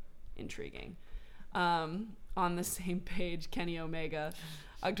so intriguing. On the same page, Kenny Omega,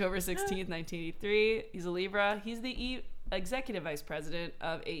 October 16th, 1983. He's a Libra. He's the executive vice president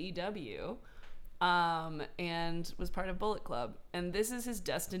of AEW, and was part of Bullet Club. And this is his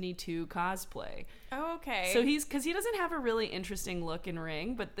Destiny 2 cosplay. Oh, okay. So because he doesn't have a really interesting look in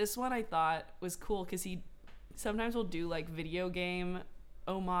ring, but this one I thought was cool because he sometimes will do like video game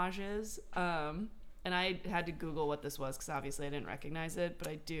homages. And I had to Google what this was because obviously I didn't recognize it, but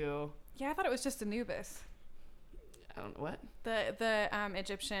I do. Yeah, I thought it was just Anubis, I don't know what. the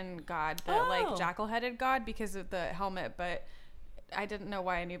Egyptian god, the like jackal-headed god because of the helmet, but I didn't know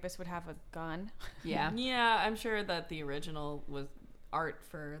why Anubis would have a gun. Yeah. Yeah, I'm sure that the original was art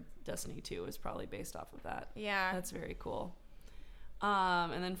for Destiny 2 is probably based off of that. Yeah. That's very cool.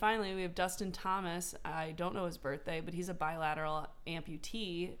 And then finally we have Dustin Thomas. I don't know his birthday, but he's a bilateral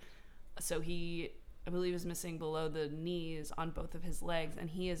amputee. So I believe is missing below the knees on both of his legs, and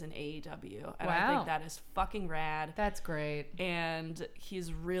he is an AEW. And I Wow. think that is fucking rad. That's great. And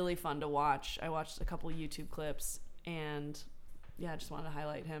he's really fun to watch. I watched a couple YouTube clips, and yeah, I just wanted to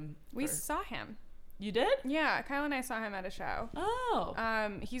highlight him. We saw him. You did? Yeah, Kyle and I saw him at a show. Oh.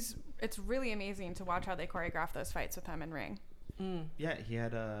 It's really amazing to watch how they choreograph those fights with him in ring. Yeah,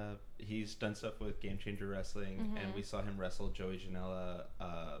 he's done stuff with Game Changer Wrestling, and we saw him wrestle Joey Janela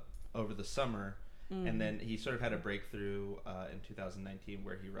over the summer. And then he sort of had a breakthrough in 2019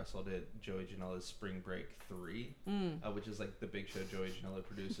 where he wrestled at Joey Janela's Spring Break 3, which is like the big show Joey Janela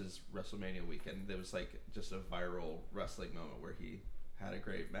produces WrestleMania weekend. There was like just a viral wrestling moment where he had a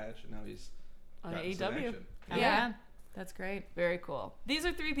great match, and now he's On got some AEW. action. Yeah. That's great. Very cool. These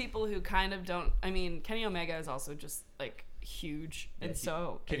are three people who kind of don't. I mean, Kenny Omega is also just like huge, and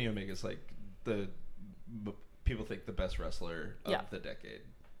so Kenny Omega's like people think the best wrestler of the decade.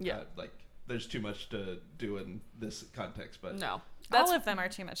 Yeah. Like there's too much to do in this context, but no, All of them are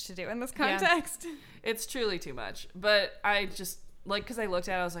too much to do in this context. it's truly too much. But I just like because I looked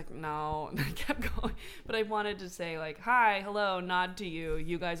at it, I was like, no, and I kept going. But I wanted to say like, hi, hello, nod to you.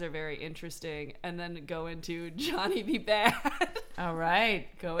 You guys are very interesting, and then go into Johnny B. Bad. All right.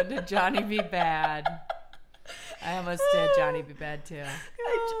 Go into Johnny B. Bad. I almost did Johnny B. Bad too.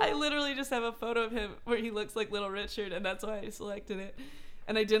 I literally just have a photo of him where he looks like Little Richard, and that's why I selected it.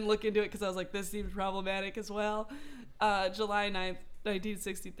 And I didn't look into it because I was like, this seems problematic as well. July 9th,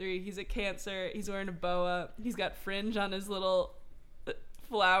 1963. He's a Cancer. He's wearing a boa. He's got fringe on his little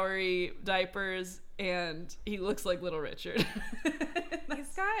flowery diapers, and he looks like Little Richard.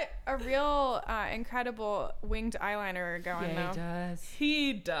 He's got a real incredible winged eyeliner going Yeah, though.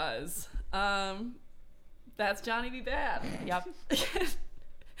 he does. He does. That's Johnny B. Bad. Yep.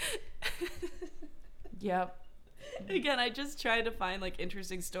 Yep. Again, I just tried to find like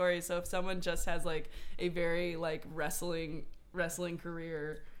interesting stories. So if someone just has like a very like wrestling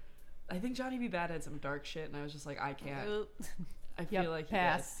career, I think Johnny B. Bad had some dark shit, and I was just like, I can't. I feel like he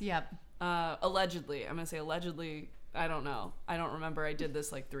pass. Yep. did. Allegedly, I'm gonna say allegedly. I don't know. I don't remember. I did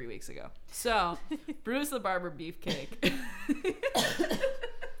this like 3 weeks ago. So, Bruce the Barber Beefcake.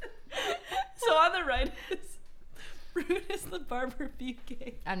 So on the right is Brutus the Barber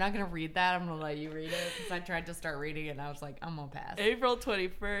Beefcake. I'm not gonna read that. I'm gonna let you read it because I tried to start reading it and I was like, I'm gonna pass. April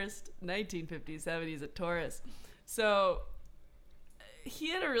 21st, 1957. He's a Taurus. So he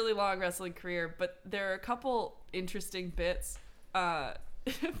had a really long wrestling career, but there are a couple interesting bits.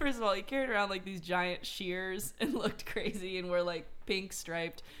 First of all, he carried around like these giant shears and looked crazy and wore like pink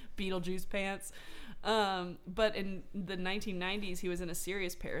striped Beetlejuice pants. But in the 1990s, he was in a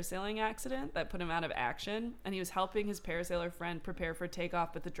serious parasailing accident that put him out of action, and he was helping his parasailer friend prepare for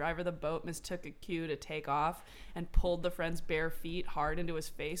takeoff, but the driver of the boat mistook a cue to take off and pulled the friend's bare feet hard into his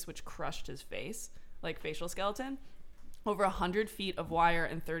face, which crushed his face, like facial skeleton. Over 100 feet of wire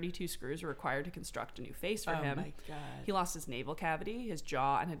and 32 screws were required to construct a new face for him. Oh my God. He lost his navel cavity, his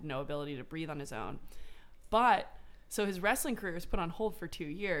jaw, and had no ability to breathe on his own. So his wrestling career was put on hold for 2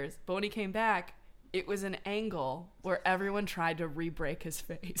 years, but when he came back, it was an angle where everyone tried to re-break his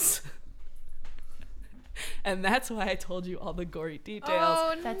face. And that's why I told you all the gory details.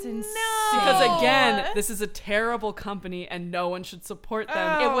 Oh, That's no. insane. Because again, this is a terrible company and no one should support them.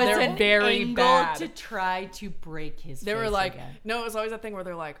 Oh. It was They're an very angle bad. to try to break his They face were like, again. no, it was always that thing where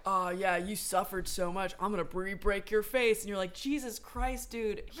they're like, oh yeah, you suffered so much, I'm gonna re-break your face. And you're like, Jesus Christ,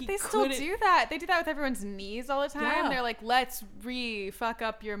 dude. But they still do that. They do that with everyone's knees all the time. Yeah. They're like, let's fuck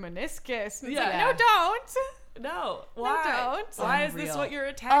up your meniscus. And it's Yeah. like, no, don't. No, why? don't. Why is this Unreal. what you're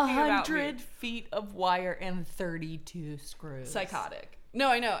attacking about me? 100 feet of wire and 32 screws. Psychotic. No,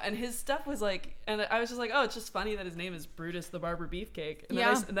 I know. And his stuff was like, and I was just like, oh, it's just funny that his name is Brutus the Barber Beefcake. And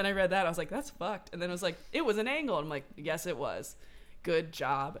Yeah. then I read that. I was like, that's fucked. And then it was like, it was an angle. I'm like, yes, it was. Good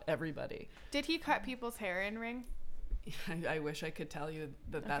job, everybody. Did he cut people's hair in ring? I wish I could tell you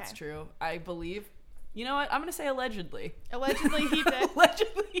that that's Okay. true. I believe. You know what? I'm going to say allegedly. Allegedly, he did.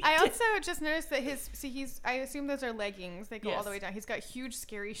 Allegedly. he I did. also just noticed that I assume those are leggings. They go all Yes. the way down. He's got huge,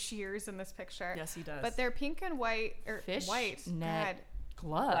 scary shears in this picture. Yes, he does. But they're pink and white, or Fish white. net. God.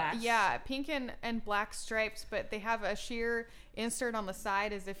 gloves. Yeah, pink and black stripes, but they have a sheer insert on the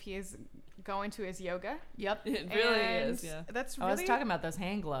side as if he's going to his yoga. Yep. It really And is, yeah. That's I really. was talking about those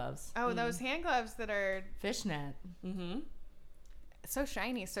hand gloves. Oh, those hand gloves that are Fishnet. Mm-hmm. so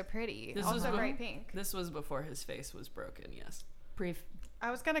shiny, so pretty. This Also was bright pink. This was before his face was broken, yes.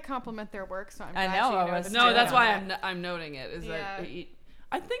 I was gonna compliment their work, so I'm I glad know, you I know was this No, too. that's why I'm noting it. Is Yeah. that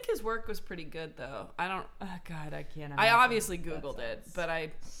I think his work was pretty good though. I don't. Oh, God, I can't. I imagine. obviously Googled it, but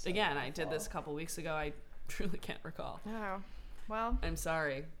I did this a couple weeks ago. I truly can't recall. Oh, well. I'm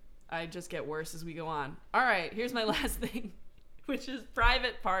sorry. I just get worse as we go on. All right, here's my last thing, which is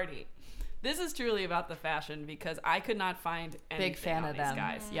Private Party. This is truly about the fashion because I could not find anything Big fan on of these them.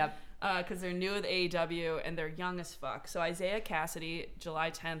 guys. Yep. Because they're new with AEW and they're young as fuck. So Isaiah Cassidy,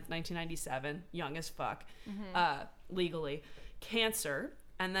 July 10th, 1997, young as fuck, legally. Cancer.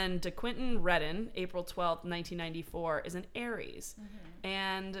 And then DeQuinton Redden, April 12th, 1994, is an Aries.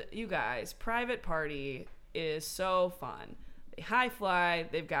 And you guys, Private Party is so fun. They high fly.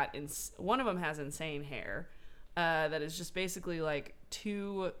 They've got, one of them has insane hair that is just basically like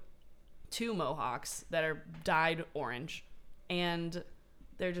two mohawks that are dyed orange. And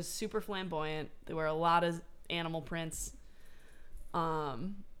they're just super flamboyant. They wear a lot of animal prints.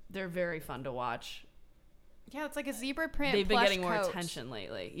 They're very fun to watch. Yeah, it's like a zebra print. They've been plush getting more coat attention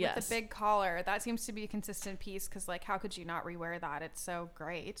lately. Yes. With a big collar. That seems to be a consistent piece because, like, how could you not rewear that? It's so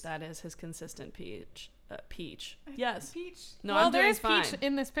great. That is his consistent peach. Yes. Peach. No, well, I'm there doing is fine. Peach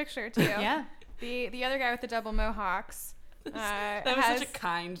in this picture too. Yeah. The other guy with the double mohawks. That was has, such a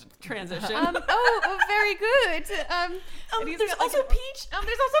kind transition. very good. And he's there's got, like, also Peach.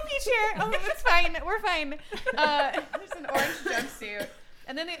 there's also Peach here. Oh, it's fine. We're fine. There's an orange jumpsuit.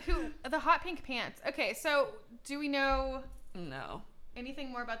 And then the hot pink pants. Okay, so do we know No. anything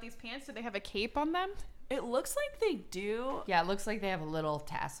more about these pants? Do they have a cape on them? It looks like they do. Yeah, it looks like they have little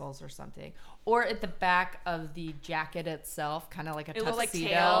tassels or something. Or at the back of the jacket itself, kind of like a It tuxedo. looks like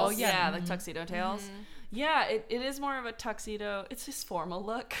tails. Yeah. Yeah, like tuxedo tails. Yeah, it is more of a tuxedo. It's his formal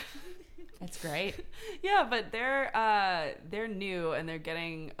look. It's great. Yeah, but they're new and they're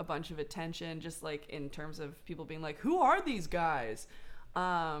getting a bunch of attention, just like in terms of people being like, "Who are these guys?"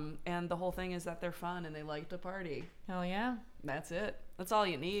 And the whole thing is that they're fun and they like to party. Hell yeah. That's it. That's all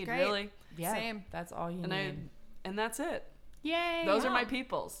you need, Great. really. Yeah. Same. That's all you And need. and that's it. Yay. Those are my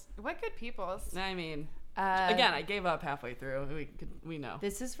peoples. What good peoples? I mean, Uh, again, I gave up halfway through. We know.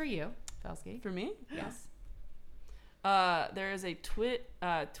 This is for you, Felsky. For me? Yes. There is a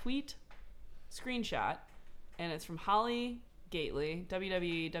tweet screenshot, and it's from Holly Gately,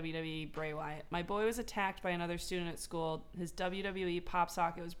 WWE Bray Wyatt. My boy was attacked by another student at school. His WWE pop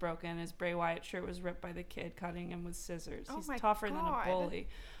socket was broken. His Bray Wyatt shirt was ripped by the kid cutting him with scissors. Oh He's my tougher than a God. bully.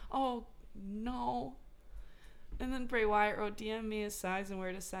 Oh, no. And then Bray Wyatt wrote, DM me his size and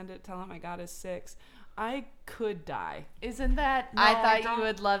where to send it. Tell him I got his 6. I could die. Isn't that? No, I I thought don't- you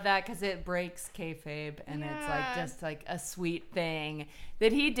would love that because it breaks kayfabe and it's like Yeah. just like a sweet thing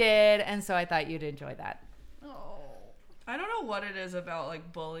that he did, and so I thought you'd enjoy that. Oh. I don't know what it is about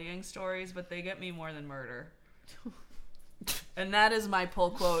like bullying stories, but they get me more than murder. And that is my pull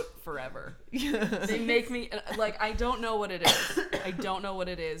quote forever. They make me like, I don't know what it is. I don't know what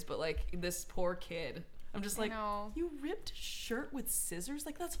it is, but like this poor kid. I'm just like, know. you ripped a shirt with scissors?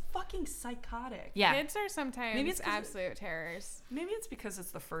 Like that's fucking psychotic. Yeah. Kids are sometimes Maybe it's 'cause absolute terrors. Maybe it's because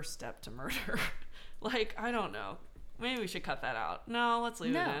it's the first step to murder. Like, I don't know. Maybe we should cut that out. No, let's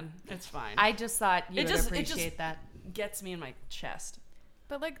leave No. it in. It's fine. I just thought you It would just- appreciate that. Gets me in my chest.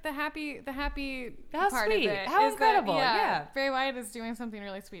 But like the happy How part sweet. of it How is incredible. That, Yeah. Bray Wyatt is doing something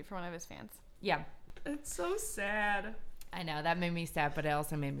really sweet for one of his fans. Yeah. It's so sad. I know that made me sad, but it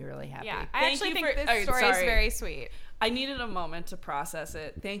also made me really happy. Yeah, I Thank actually you think for- this alright, story is sorry. very sweet. I needed a moment to process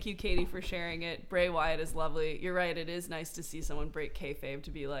it. Thank you, Katie, for sharing it. Bray Wyatt is lovely. You're right. It is nice to see someone break kayfabe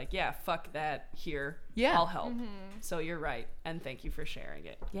to be like, yeah, fuck that here. Yeah. I'll help. So you're right. And thank you for sharing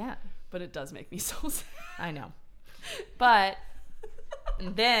it. Yeah. But it does make me so sad. I know. But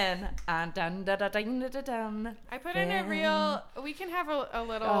and then dun, dun, dun, dun, dun, dun, dun, I put in a real. We can have a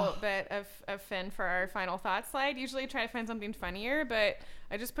little Oh. bit of Finn for our final thought slide. Usually try to find something funnier, but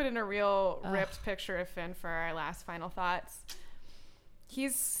I just put in a real ripped picture of Finn for our last final thoughts.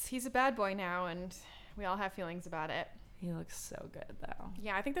 He's a bad boy now, and we all have feelings about it. He looks so good though.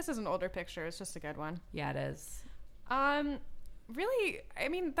 Yeah, I think this is an older picture. It's just a good one. Yeah, it is. Really, I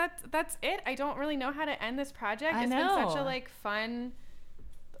mean that's it. I don't really know how to end this project. I It's been such a know. like fun,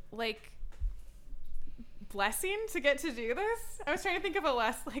 like blessing to get to do this. I was trying to think of a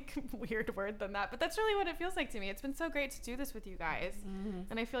less like weird word than that, but that's really what it feels like to me. It's been so great to do this with you guys,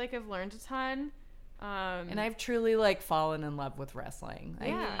 and I feel like I've learned a ton. And I've truly like fallen in love with wrestling. Like,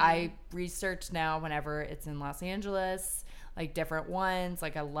 Yeah. I research now whenever it's in Los Angeles, like different ones.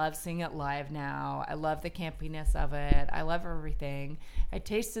 Like I love seeing it live now. I love the campiness of it. I love everything. I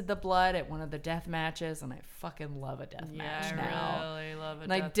tasted the blood at one of the death matches, and I fucking love a death match now. I really love it.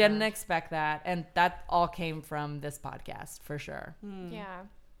 And I didn't expect that, and that all came from this podcast for sure. Yeah.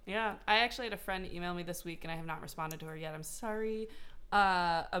 Yeah, I actually had a friend email me this week, and I have not responded to her yet. I'm sorry.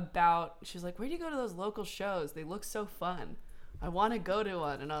 About, she's like, where do you go to those local shows? They look so fun. I want to go to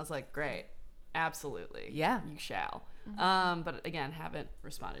one. And I was like, great, absolutely. Yeah. You shall. But again, haven't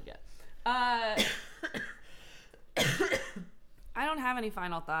responded yet. I don't have any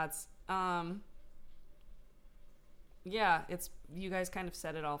final thoughts. Yeah, you guys kind of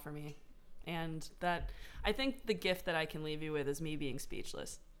said it all for me. And that, I think the gift that I can leave you with is me being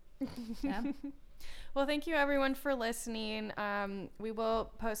speechless. Yeah. Well, thank you everyone for listening. We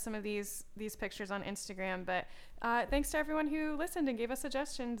will post some of these pictures on Instagram, but thanks to everyone who listened and gave us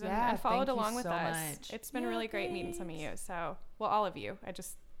suggestions and followed thank you along with so us. much. It's been really great meeting some of you. So, well, all of you.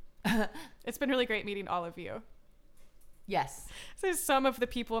 It's been really great meeting all of you. Yes. So some of the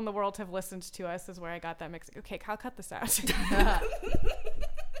people in the world have listened to us is where I got that mix. Okay, I'll cut this out.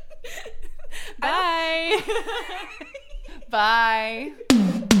 Bye. Bye.